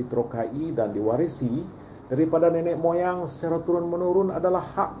yang telah diterokai dan diwarisi daripada nenek moyang secara turun-menurun adalah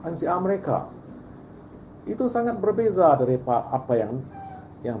hak NCR mereka. Itu sangat berbeza daripada apa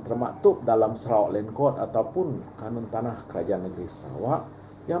yang termaktub dalam Sarawak Land Code ataupun Kanun Tanah Kerajaan Negeri Sarawak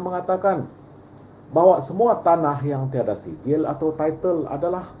yang mengatakan bahawa semua tanah yang tiada sijil atau title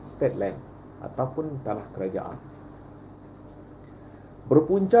adalah state land ataupun tanah kerajaan.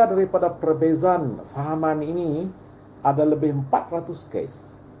 Berpunca daripada perbezaan fahaman ini, ada lebih 400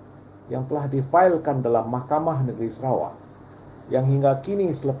 kes yang telah difailkan dalam Mahkamah Negeri Sarawak yang hingga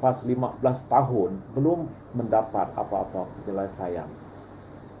kini selepas 15 tahun belum mendapat apa-apa penyelesaian.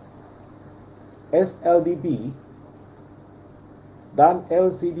 SLDB dan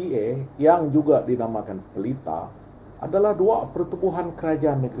LCDA yang juga dinamakan Pelita adalah dua pertubuhan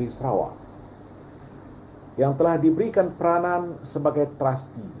kerajaan negeri Sarawak yang telah diberikan peranan sebagai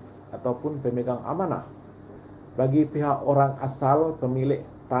trustee ataupun pemegang amanah bagi pihak orang asal pemilik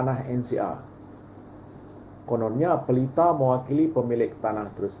tanah NCR. Kononnya Pelita mewakili pemilik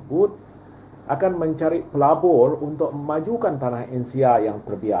tanah tersebut akan mencari pelabur untuk memajukan tanah NCR yang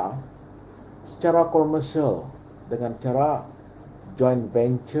terbiar secara komersial dengan cara joint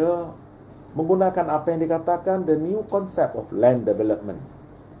venture menggunakan apa yang dikatakan the new concept of land development,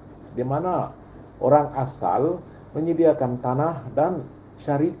 di mana orang asal menyediakan tanah dan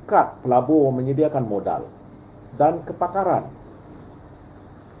syarikat pelabur menyediakan modal dan kepakaran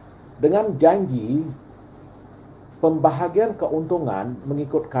dengan janji pembahagian keuntungan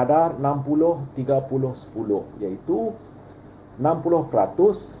mengikut kadar 60-30-10, iaitu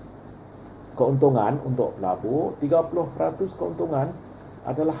 60% keuntungan untuk pelabur, 30% keuntungan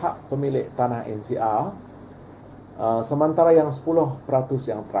adalah hak pemilik tanah NCR, sementara yang 10%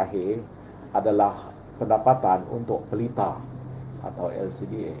 yang terakhir adalah pendapatan untuk Pelita atau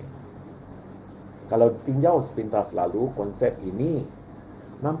LCDA. Kalau ditinjau sepintas lalu, konsep ini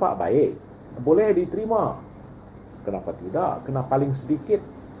nampak baik, boleh diterima. Kenapa tidak? Kena paling sedikit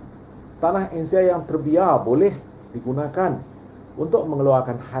tanah NCR yang terbiar boleh digunakan untuk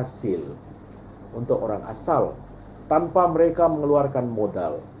mengeluarkan hasil untuk orang asal tanpa mereka mengeluarkan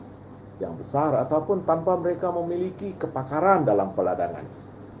modal yang besar ataupun tanpa mereka memiliki kepakaran dalam peladangan.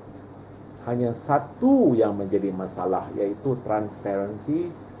 Hanya satu yang menjadi masalah, iaitu transparansi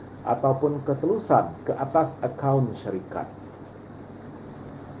ataupun ketelusan ke atas akaun syarikat.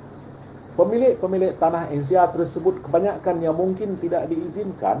 Pemilik-pemilik tanah NCR tersebut kebanyakan yang mungkin tidak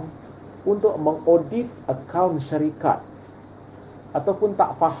diizinkan untuk mengaudit akaun syarikat ataupun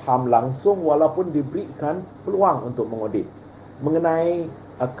tak faham langsung walaupun diberikan peluang untuk mengaudit mengenai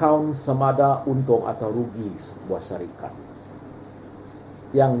akaun semada untung atau rugi sebuah syarikat.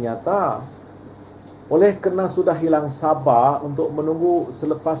 Yang nyata, oleh kerana sudah hilang sabar untuk menunggu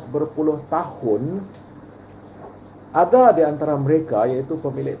selepas berpuluh tahun, ada di antara mereka, iaitu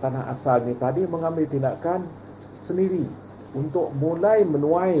pemilik tanah asal ni tadi, mengambil tindakan sendiri untuk mulai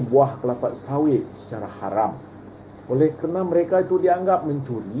menuai buah kelapa sawit secara haram. Oleh kerana mereka itu dianggap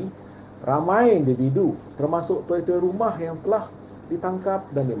mencuri, ramai individu termasuk tuai-tuai rumah yang telah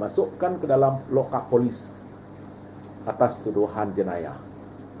ditangkap dan dimasukkan ke dalam lokap polis atas tuduhan jenayah.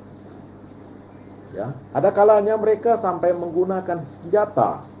 Ya, ada kalanya mereka sampai menggunakan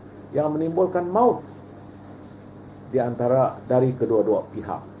senjata yang menimbulkan maut di antara dari kedua-dua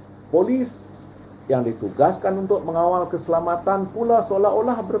pihak. Polis yang ditugaskan untuk mengawal keselamatan pula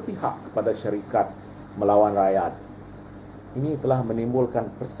seolah-olah berpihak kepada syarikat melawan rakyat. Ini telah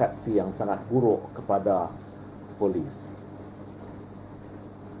menimbulkan persepsi yang sangat buruk kepada polis.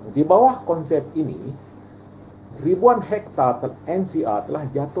 Di bawah konsep ini, ribuan hektar NCR telah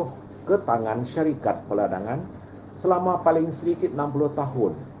jatuh ke tangan syarikat peladangan selama paling sedikit 60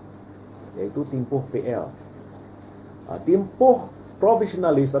 tahun, iaitu tempoh PL. Tempoh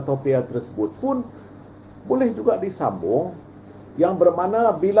provisionalis atau PL tersebut pun boleh juga disambung yang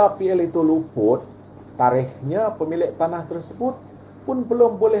bermakna bila PL itu luput, tarikhnya pemilik tanah tersebut pun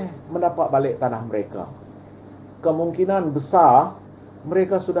belum boleh mendapat balik tanah mereka. Kemungkinan besar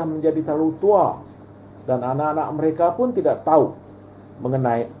mereka sudah menjadi terlalu tua dan anak-anak mereka pun tidak tahu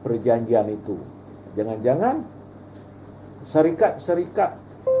mengenai perjanjian itu. Jangan-jangan syarikat-syarikat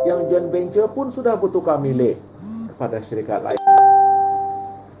yang joint venture pun sudah bertukar milik kepada syarikat lain.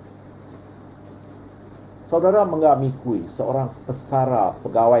 Saudara mengamikui seorang pesara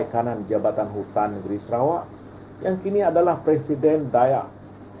pegawai kanan Jabatan Hutan Negeri Sarawak yang kini adalah Presiden Dayak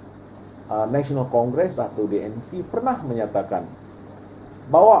National Congress atau DNC pernah menyatakan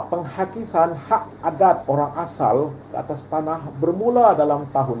bahawa penghakisan hak adat orang asal ke atas tanah bermula dalam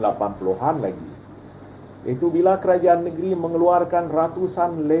tahun 80-an lagi. Iaitu bila kerajaan negeri mengeluarkan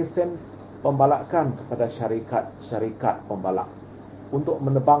ratusan lesen pembalakan kepada syarikat pembalak untuk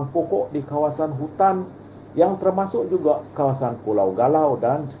menebang pokok di kawasan hutan yang termasuk juga kawasan Pulau Galau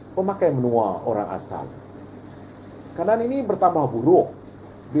dan pemakai menua orang asal. Keadaan ini bertambah buruk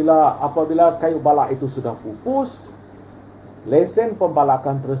apabila kayu balak itu sudah pupus, lesen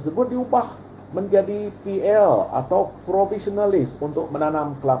pembalakan tersebut diubah menjadi PL atau provisional list untuk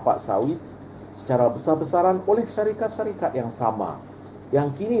menanam kelapa sawit secara besar-besaran oleh syarikat-syarikat yang sama,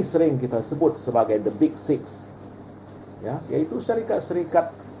 yang kini sering kita sebut sebagai the Big Six, iaitu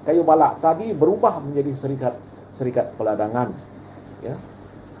syarikat-syarikat kayu balak tadi berubah menjadi syarikat peladangan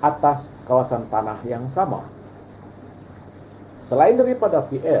atas kawasan tanah yang sama. Selain daripada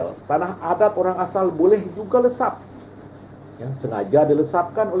PL, tanah adat orang asal boleh juga lesap. Sengaja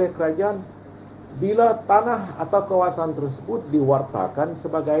dilesapkan oleh kerajaan bila tanah atau kawasan tersebut diwartakan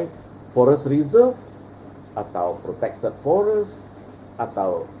sebagai forest reserve atau protected forest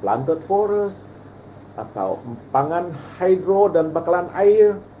atau planted forest atau empangan hidro dan bakalan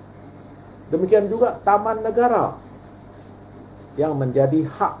air. Demikian juga taman negara yang menjadi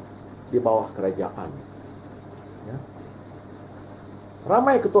hak di bawah kerajaan.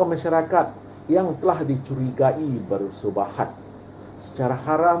 Ramai ketua masyarakat yang telah dicurigai bersubahat secara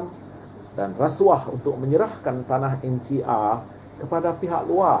haram dan rasuah untuk menyerahkan tanah NCR kepada pihak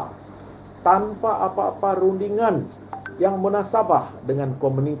luar tanpa apa-apa rundingan yang munasabah dengan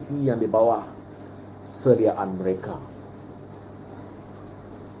komuniti yang di bawah sediaan mereka.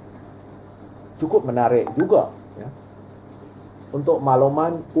 Cukup menarik juga untuk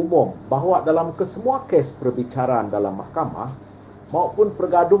makluman umum bahawa dalam kesemua kes perbicaraan dalam mahkamah maupun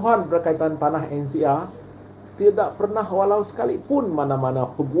pergaduhan berkaitan tanah NCR, tidak pernah walau sekalipun mana-mana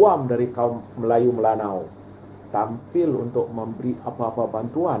peguam dari kaum Melayu Melanau tampil untuk memberi apa-apa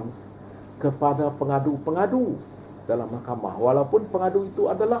bantuan kepada pengadu-pengadu dalam mahkamah, walaupun pengadu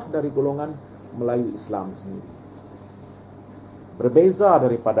itu adalah dari golongan Melayu Islam sendiri. Berbeza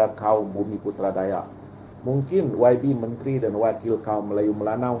daripada kaum Bumi Putra Dayak, mungkin YB Menteri dan Wakil kaum Melayu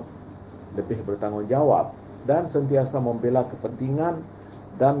Melanau lebih bertanggungjawab dan sentiasa membela kepentingan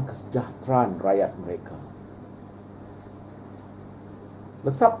dan kesejahteraan rakyat mereka.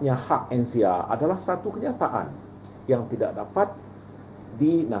 Lesapnya hak NCR adalah satu kenyataan yang tidak dapat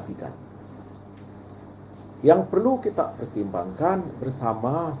dinafikan. Yang perlu kita pertimbangkan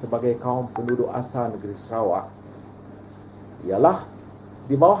bersama sebagai kaum penduduk asal negeri Sarawak ialah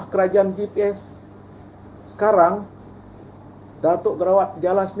di bawah kerajaan GPS sekarang, Datuk Gerawat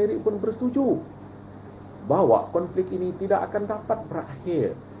Jala sendiri pun bersetuju bahawa konflik ini tidak akan dapat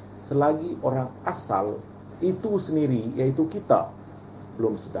berakhir selagi orang asal itu sendiri, iaitu kita,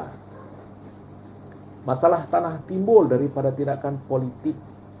 belum sedar. Masalah tanah timbul daripada tindakan politik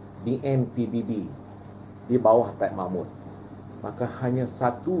BNPBB di bawah Taib Mahmud. Maka hanya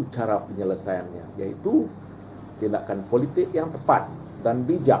satu cara penyelesaiannya, iaitu tindakan politik yang tepat dan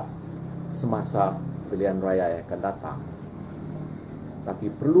bijak semasa pilihan raya yang akan datang. Tapi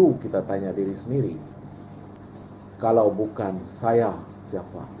perlu kita tanya diri sendiri, kalau bukan saya,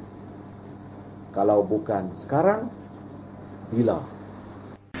 siapa? Kalau bukan sekarang, bila?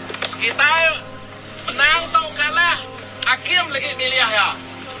 Kita menang atau kalah, hakim lagi milih ya.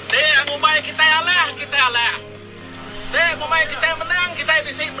 Dia ngumai kita alah, kita alah. Dia ngumai kita menang, kita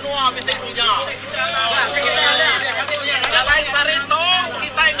bisik menua, bisik dunia. Kita alah. Dalam sarito,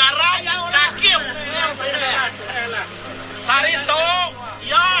 kita ngarang hakim. Sarito,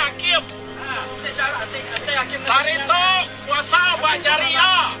 ya hakim. Sarito kuasa bak jari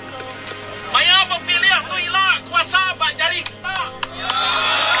ya. Maya berpilih tu ilah kuasa bak jari kita.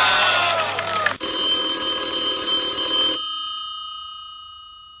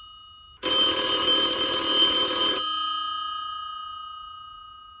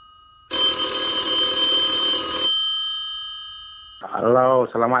 Halo,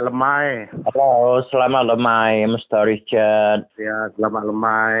 selamat lemai. Halo, selamat lemai, Mr. Richard. Ya, selamat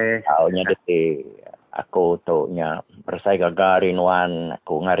lemai. Taunya deti, aku tunya bersai gagari nuan,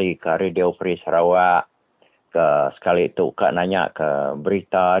 aku ngari ke Radio Free Sarawak. Ke sekali itu kak nanya ke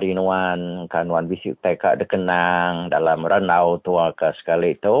berita rinuan, kan nuan bisik kak dekenang dalam renau tua ke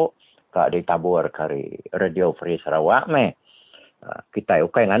sekali itu kak ditabur kari Radio Free Sarawak me. Kita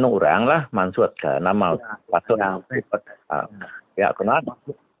ukai nganu orang lah mansut ke nama patut. Ya, kenapa?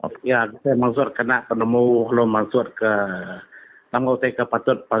 Ya, saya maksud kena penemu lo maksud ke nama saya ke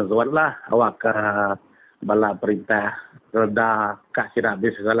patut panzuat lah awak ke bala perintah reda kak tidak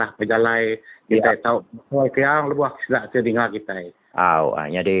bisa salah pejalai kita tahu ke yang lebih tidak terdengar kita.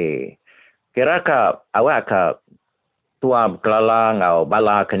 Jadi kira ke awak ke tua kelalang atau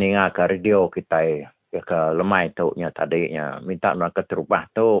bala keninga ke radio kita ke lemai tu nya tadi nya minta mereka terubah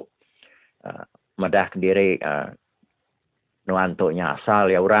tu medah diri nuan tu nya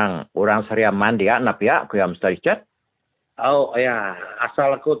asal ya orang Seriaman dia nap ya ku yang mesti chat. Ya,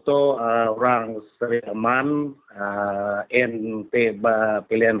 asal aku tu orang Seriaman NP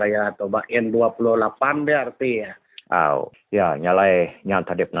pilihan raya atau N28 dia arti ya. Ya nyalai yang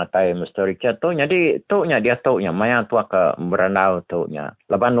tadi penatai Mr. Richard tu jadi tu nya dia tu nya maya tu ke beranau tu nya.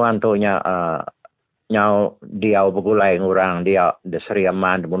 Leban nuan tu nya nyau dia bergulai orang dia de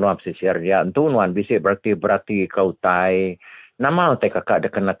Seriaman de menuap sisir dia tu nuan bisi berarti kau tai nama te kakak de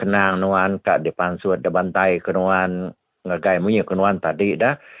kenang nuan kak de pansut de bantai ke nuan ngagai munyi ke nuan tadi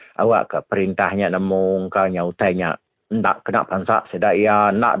dah awak ke perintahnya namung kau nyau tanya ndak kena pansak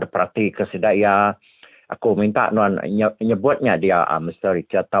sedaya nak de perhati ke sedaya aku minta nuan nyebutnya dia Mr.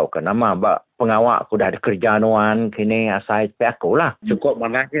 Richard tahu ke nama pengawak aku dah ada kerja nuan kini asal pe aku lah cukup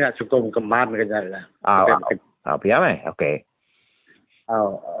mana ni cukup keman kerja lah ya meh okey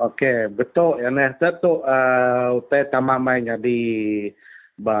okey betul ya nah tu utai tamamai jadi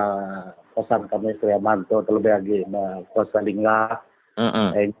pesan kami Seriaman tu terlebih lagi kuasa lingga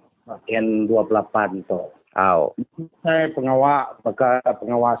N28 tu saya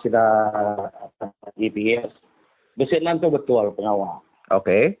pengawal sudah GPS. Besok nanti betul pengawal.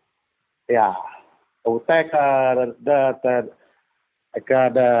 Okey. Ya. Utai ke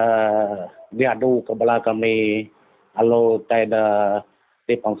diadu ke belah kami. Kalau utai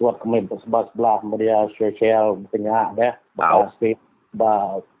di pangsuat kami sebelah media sosial banyak deh. Pasti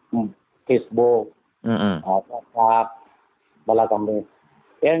Facebook. WhatsApp belah kami.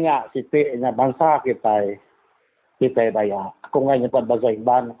 Ianya sitiknya bangsa kita daya. Aku ngai nyebut bahasa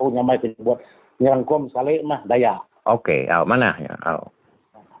Iban, aku nyamai buat nyerangkum salik mah daya. Okey, mana ya?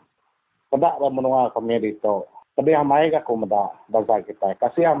 Kedak menua kami dito. Tapi amai aku medak bahasa kita.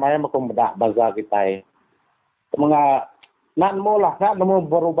 Kasih amai aku medak bahasa kita. Menga nak mula nak nemu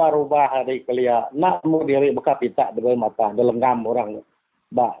berubah-ubah hari kelia. Nak nemu diri buka pitak dengan mata dalam ngam orang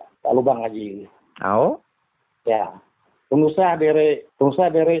lubang haji. Ya. Pengusaha diri pun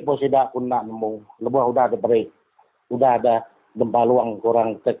tidak pun nak nemu. Lebih udah ada break. Udah ada dembaluang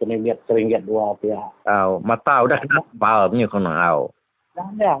kurang RM1 2 pihak. Mata udah bal punya kena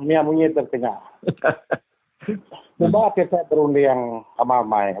Ya, mia punya tertengah. Coba kita berunding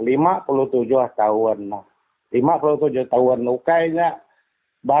amai 57 tahun. 57 tahun ukainya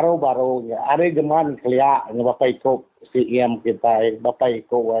baru-barunya. Ada zaman keliak Bapak ikut CM kita, Bapak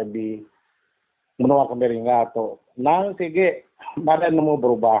ikut di menua kemiringa tu. Nang sige badan nemu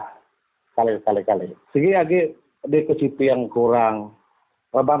berubah kali. Sige lagi di kecipi yang kurang.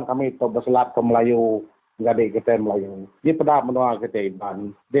 Rabang kami tu berselat ke Melayu, enggak kita Melayu. Di pedak menua kita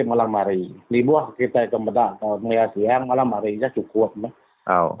Iban, di malam hari. Libuah kita ke pedak Melayu siang, malam hari ya cukup.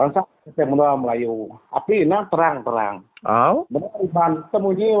 Bangsa kita menua Melayu. Api na terang-terang. Menua Iban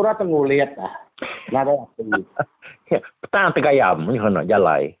temuji orang tenguliat lah. Nada api. Petang tegayam ni kena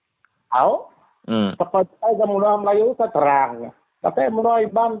jalai. Tepat saya menua Melayu tak terang. Tapi menua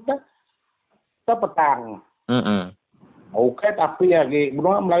Iban tak petang. Okey tapi lagi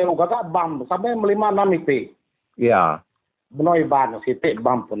menua Melayu kata bam sampai 5-6 itu. Ya. Menua Iban sitik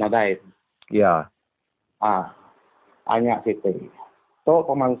bam pun ada. Ya. Hanya sitik. Tu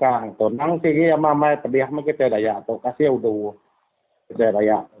pemangkang tu nang sigi mamai pediah mah kita daya tu kasih udah kita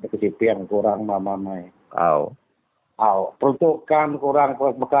daya kecipian kurang mamai. Peruntukan kurang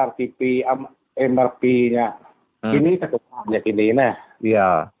bekar TV MRP-nya. Ini ketuanya kini nah.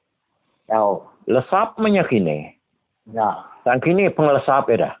 Ya. Lesap menyakini. Ya. Dan kini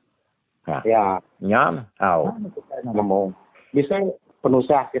pengelesap dah. Ya. Nyam. Bisa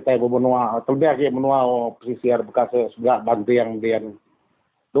penusah kita benua terlebih lagi benua pesisir bekas sebelah bantu yang dia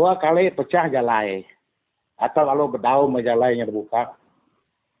 2 kali pecah jalai. Atau kalau berdaun majalainya dibuka.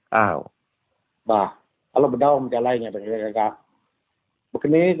 Kalau berdaun majalainya dibuka.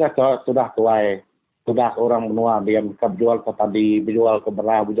 begini sudah tuai. Sudah orang menua dia berjual ke tadi, berjual ke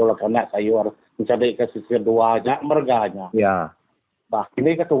beras, berjual ke anak sayur, mencari ke sisi dua, jak merganya. Ya. Bah,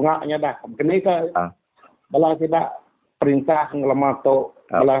 ini ke tungaknya dah. Ini ke bala tidak perintah ngelemah tu,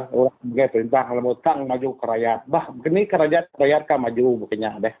 bala orang sebagai perintah ngelemah tang maju ke rakyat. Bah, ini ke rakyat kan maju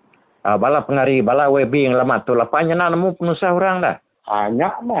bukannya deh. Bala pengari, bala webi ngelemah tu, lapanya nak nemu penusah orang dah.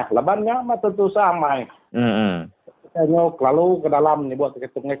 Nyak mah, labannya mah tentu sama. Kita lalu ke dalam ni buat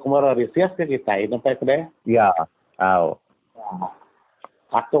sungai Kumara Risias ke kita ini sampai ke deh. Ya, tahu.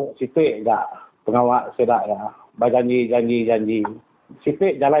 Atau situ enggak pengawal sedak ya. Janji.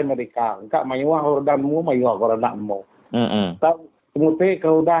 Situ jalan mereka. Enggak mayuah ordanmu, mayuah ordanmu. Tahu kemudian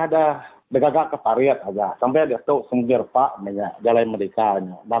kalau udah ada degagak ke pariat aja. Sampai ada tu sembir pak banyak jalan mereka.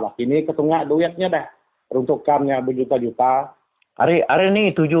 Balas ini ketungak duitnya dah. Peruntukannya berjuta-juta. Hari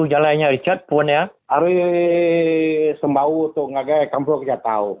ni 7 jalannya Richard pun ya. Hari Sembau tu ngagai kampung kita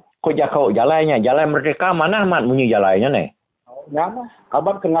tahu. Kau jakau jalannya, Jalan Merdeka mana mat bunyi jalannya ni? Ya mah,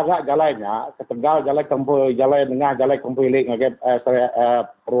 kabar kengagak jalannya, ke Tegal jalan kampung, jalan tengah jalan kampung ilik ngagai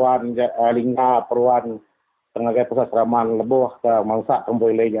peruan lingga peruan ngagai pusat seraman lebuh ke mangsa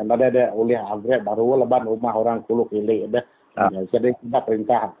kampung ilik. Ada oleh upgrade baru leban rumah orang kuluk ilik dah. Jadi kita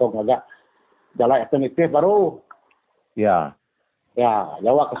perintah tu ngagak jalan alternatif baru. Ya. Ya,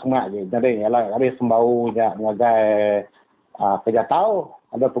 Jawa ke semua je. Jadi, ada Sembau, ngagai kerja tahu.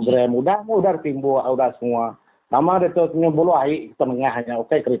 Ada program mudah timbul, udah semua. Nama dia tu punya bulu air ke tengahnya.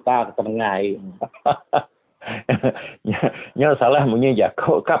 Okey, kereta ke tengah air. Nya salah bunyi je.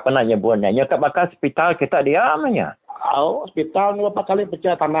 Kau pernah nyebutnya. Nya kat bakal hospital kita diamnya. Hospital ni berapa kali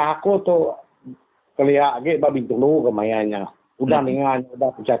pecah tanah aku tu. Keliak lagi babi dulu kemayanya. Udah dengan,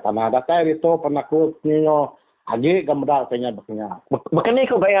 udah pecah tanah. Datang itu pernah aku nyo. Agi gambar tanya berkenya. Bekeni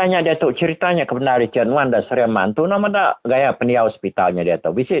kau gayanya dia tu ceritanya kebenar Richard Wan dah seriaman tu nama dah gaya pendiau hospitalnya dia tu.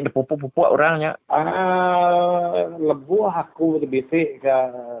 Bisik dia pupuk-pupuk orangnya. Lebuh aku bisik ke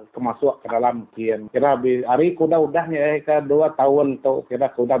masuk ke dalam kian. Kira hari kuda udahnya ke 2 tahun tu kira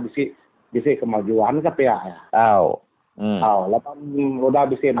kuda bisik kemajuan ke pihak ya. Lepas udah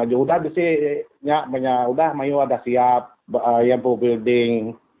bisik maju udah bisik udah mayu ada siap yang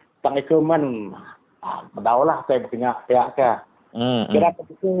building tang equipment. Bedaulah saya punya pihak ke. Kira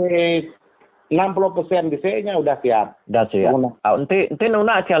 60% bisanya udah siap. Dah siap. Nanti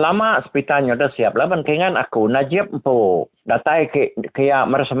nak siap lama hospitalnya dah siap. Laban kengan aku Najib po datai kaya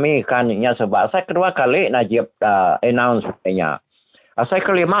meresmikan nya sebab saya kedua kali Najib announce-nya. Saya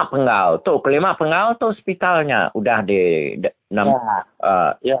kelima penggal tu hospitalnya udah di 6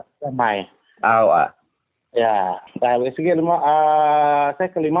 ya ramai. Ya, dari segi saya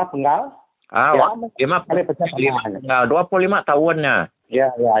kelima penggal. 25 tahunnya. Ya.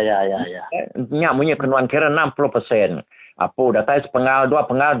 Nyak punya kenuan kira 60%. Apa datai sepenggal,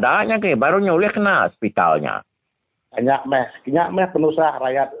 2 penggal dahnya ke barunya boleh kena hospitalnya. Nyak meh penusah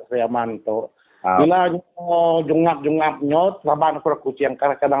rakyat Riaman tu. Bila jungap nyot saban aku kucing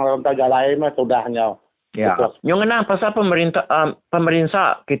kadang lontar jalan meh sudahnya. Ya. Yang kena pasal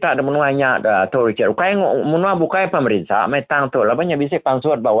pemerintah kita ada menuanya tu Richard. Ukai menua bukai pemerintah metang tu. Labanya bisa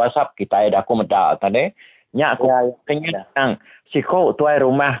pansuat bawa WhatsApp kita ada aku meda tadi. Nya aku kenyang siko tuai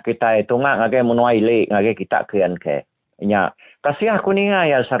rumah kita itu ngagai menua ilik ngagai kita kian ke. Nya kasih aku ni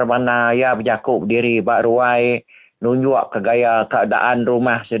ya sarwana ya berjakup diri bak ruai nunjuk ke gaya keadaan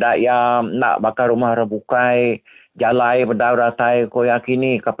rumah sedak ya nak bakar rumah rebukai. Jalai berdaurat ko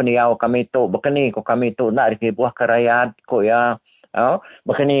yakini ka peniau kami tu bekeni ko kami tu nak dibuah ke rakyat ko ya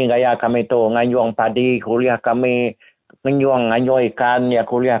bekeni gaya kami tu nganyuang padi kuliah kami nganyuang ikan ya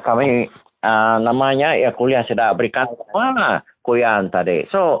kuliah kami namanya ya kuliah sedak berikan ko yang tadi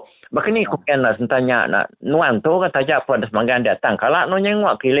so bekeni ko kian sentanya nak nuan tu kata jak pada semanggan datang kalau no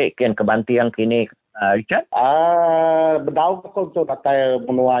nyengok kilik kian kebantiang kini Richard berdau ko tu datai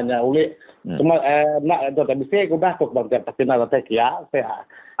menuanya ulik cuma nak tu tapi saya udah tu bang tapi nak datai kia saya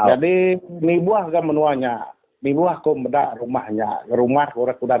jadi ni buah kan menuanya ni buah ko beda rumah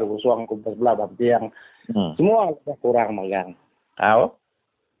kurang kuda rusuang ko sebelah bantiang semua kurang magang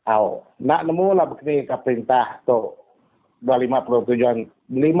nak nemu lah begini ke perintah tu 57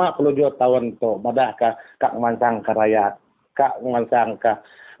 tahun tu badak kak mansang ke rakyat kak mansang ke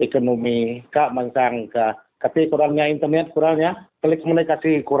ekonomi kak mansang ke tapi kurangnya internet kurangnya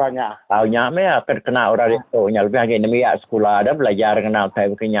telekomunikasi kurangnya tahunya me kena orang itu nya lebih lagi demi sekolah ada belajar kenal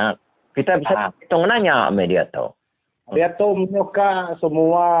saya punya kita bisa hitung nanya media tu dia tu menyuka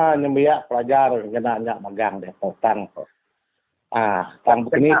semua nyembiak pelajar kena magang dia tang tang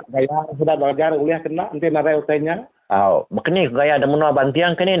begini gaya sudah belajar kuliah kena nanti narai utainya begini gaya ada menua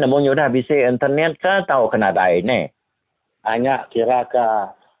bantiang kini namun sudah bisa internet ke tahu kena dai ni Hanya kira ke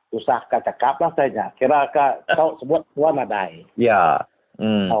usah ka cakap lah saja. Kira ke kau sebut tuan adai. Ya.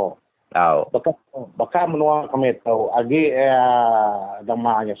 Baka menua kami tahu. Agi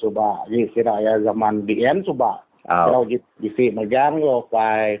namanya subah. Agi kira zaman DN subah. Kalau isi megang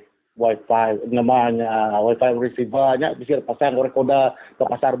wifi namanya wifi receiver-nya bisa pasang recorder ke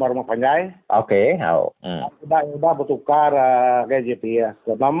pasar baru Panjai. Okey. Sudah bertukar ke GPS.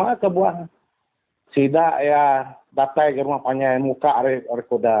 Nama kebuah sida datai ke rumah Panjai muka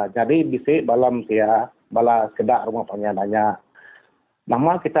recorder. Jadi bisa balam sia bala kedak rumah Panjai nanya.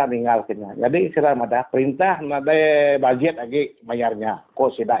 Nama kita tinggal kena. Jadi sira ada perintah ada budget lagi bayarnya.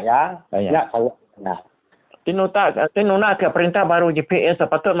 Kok sida ya? Ya tahu. Nah. Tinuna ke perintah baru GPS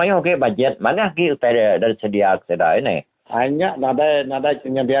sepatut mayo ke budget. Mana ki dari sedia sedai ni? Hanya nada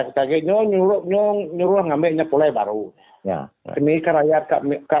penyedia kita nyuruh ngambilnya pulai baru. Ya. Kini kan rakyat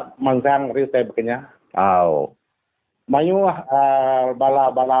kat manggang riu teh begenya. Mayu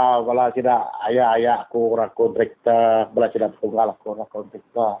bala sida ayah aku kontraktor bala sida tunggal aku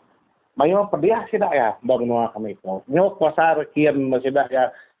kontraktor. Mayu pediah sida ya bangunua kami itu. Nyok pasar kian sida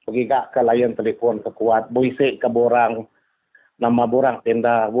ya pergi ke layan telefon ke kuat buisi ke borang nama borang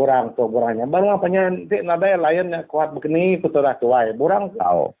tenda borang tu borangnya baru apanya nanti nada layannya kuat begini kuturah tuai borang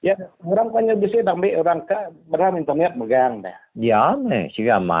ya borang punya bisa dambi orang ke berang internet megang dah ya nih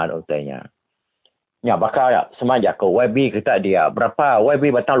siapa mar utanya. Ya, bakal semajak ke WB kita dia. Berapa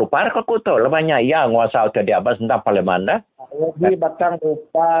WB batang lupar ke kutu? Lebahnya ia nguasa utah dia. Abang tentang parlimen dah. WB batang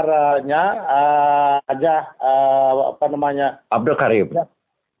luparnya aja apa namanya? Abdul Karim.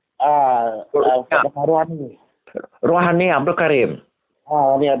 Rohani Abdul Karim.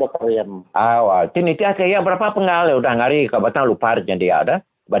 Ini Abdul Karim. Tini kaya berapa penggal udah ngari ke batang luparnya dia ada.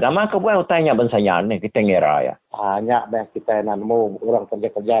 Badama ke buah utanya bensanya ni kita ngira ya. Hanya dah kita nemu orang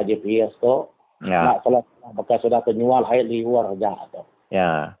kerja GPS tu. Ya. Nak salah bekas sudah penyual air liur aja tu.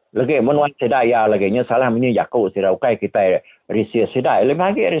 Ya. Lagi menuan sedai ya lagi nya salah menye yakau sida ukai kita research sedai lebih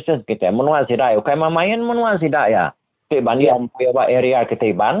lagi research kita menuan sedai ukai mamain menuan sedai ya. Ke bandia apa area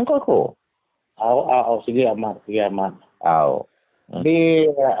kita ban ko. Sige amat. Di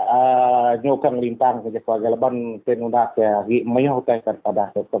nyukang limpang ke keluarga leban penunda ke mayo utai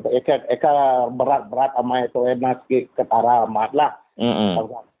pada eka berat amai tu enak ke ketara amat lah.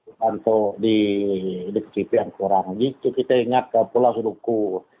 Bantu di KCP yang kurang. Jadi kita ingat ke Pulau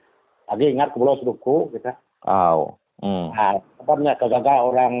Suduku. Lagi ingat ke Pulau Suduku kita. Sebenarnya kegagah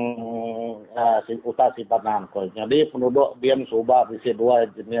orang Utah Simpanan. Jadi penduduk Bian Subah bisa dua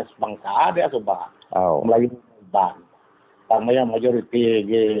jenis bangsa dia Subah. Melayu Iban. Tamanya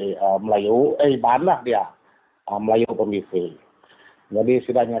majoriti Melayu Iban lah dia. Melayu kondisi. Jadi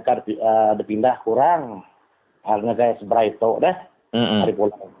sedangnya dipindah kurang. Negara sebelah itu dah. Dari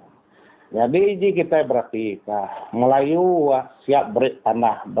pulau. Jadi kita berarti Melayu siap beri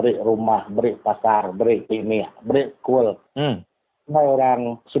tanah, beri rumah, beri pasar, beri ini, beri kul.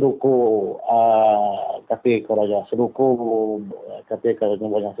 Orang suduku ketika raja suduku ketika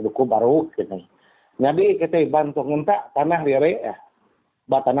banyak suduku baru kini. Jadi kita bantu ngentak tanah diri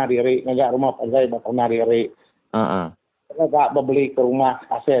tanah diri ngajak rumah panjai tanah diri. Kita beli ke rumah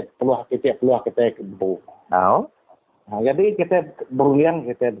aset peluang kita bu. Jadi kita berulang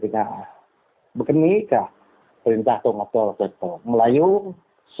kita berikan begini kah perintah tu ngatur betul. Melayu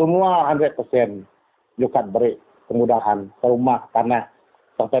semua 100% juga beri kemudahan ke rumah tanah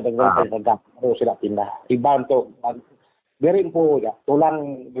sampai dengan pegang baru sudah pindah. Iban tu berimpu ya,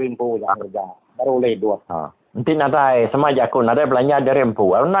 tulang berimpu ya kerja baru le dua. Nanti nadai semajak aku nadai belanja dari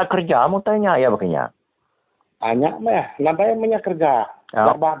empu. Nak kerja mau tanya ya begini. Banyak mah nadai banyak kerja.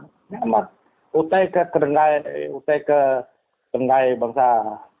 Banyak mat utai ke tenggai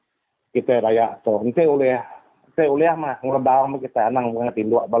bangsa kita raya tu. Nanti oleh mah ngedaw kita nang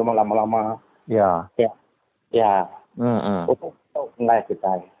tindak lama-lama. Ya. Untuk tenggai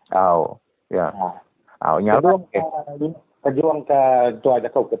kita. Ya. Nyalong pejuang ke tua aja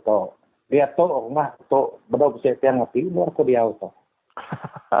kau keto. Dia tu rumah tu bedau bisa tiang api luar ko dia tu.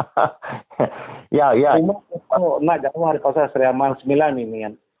 Ya. Rumah nak jauh hari pasar Seriaman 9 ini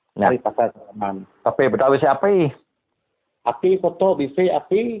kan. Hari pasar Seriaman. Tapi bedau siapa Api koto bisi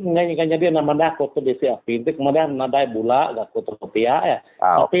api nyanyikannya dia nama dah koto bisi api. Itu kemudian nadai bula gak koto kopiah ya.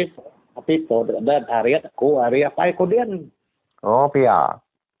 Api to dan hari apa ikodian. Pia.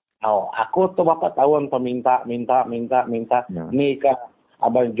 Aku tu bapak tahun peminta minta. Ni ke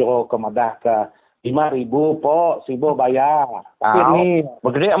abang Jo ke madah ke 5,000 po sibo bayar. Tapi ni.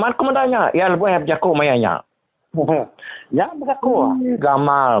 Begede amat komandanya. Ya lebih have jaku mayanya. Ya berako.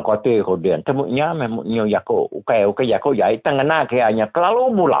 Gamal kote kemudian. Temunya memangnya yako. Ukai yako ya tengena kayaknya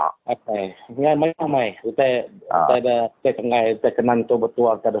kelalu mula. Okey. Ngai mai. Utai ada tengah kenan tu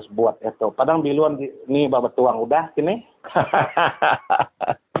bertuang kada sebuat itu. Padang biluan ni bertuang udah kini.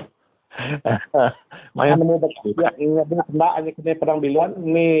 Maya nemu ya ndak aja kini padang biluan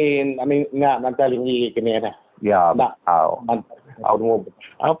ni nanti lingi kini ada. Ya.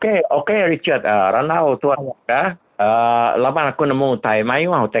 Okey Richard. Ranau tuan ya. Laban aku nemu tai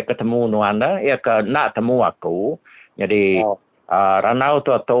mayu aku ketemu nuanda ya ke nak temu aku. Jadi ranau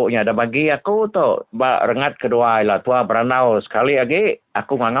tu nya ada bagi aku tu rengat kedua lah tua beranau sekali lagi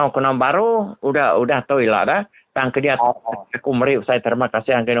aku ngangau kenal baru udah tu lah dah. Tang ke dia aku merip saya terima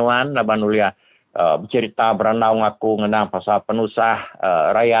kasih angkenuan laban ulia bercerita beranau aku ngenang pasal penusah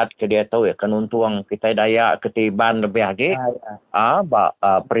rakyat ke dia tu ya kenuntuang kita daya ketiban lebih lagi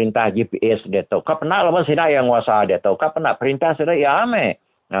perintah GPS dia tu kau pernah lawan sida yang nguasa dia tu kau pernah perintah sida ya ame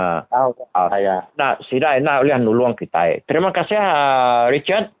saya nak sida nak ulian nulung kita terima kasih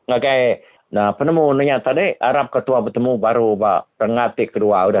Richard ngagai nah penemu nanya tadi Arab ketua bertemu baru rengatik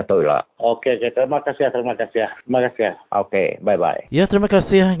kedua udah tahu lah. Okey, terima kasih. Okey, bye. Ya, terima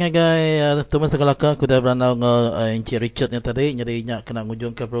kasih ngagai Thomas Tegalaka kuda beranau Encik Richard yang tadi jadi nya kena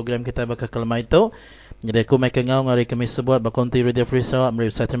ngujung ke program kita bakal kelemah itu. Jadi aku mai kengau ngari kami sebut bakonti Radio Free Sarawak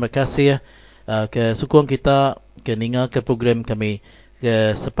mari saya terima kasih ke sukong kita ke ninga ke program kami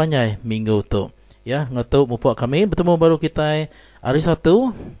ke sepanjang minggu tu. Ya, ngatu mupuk kami bertemu baru kita hari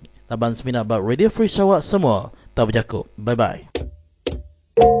Sabtu. Laban semina about Radio Free Sarawak semua. Tak berjaku. Bye-bye.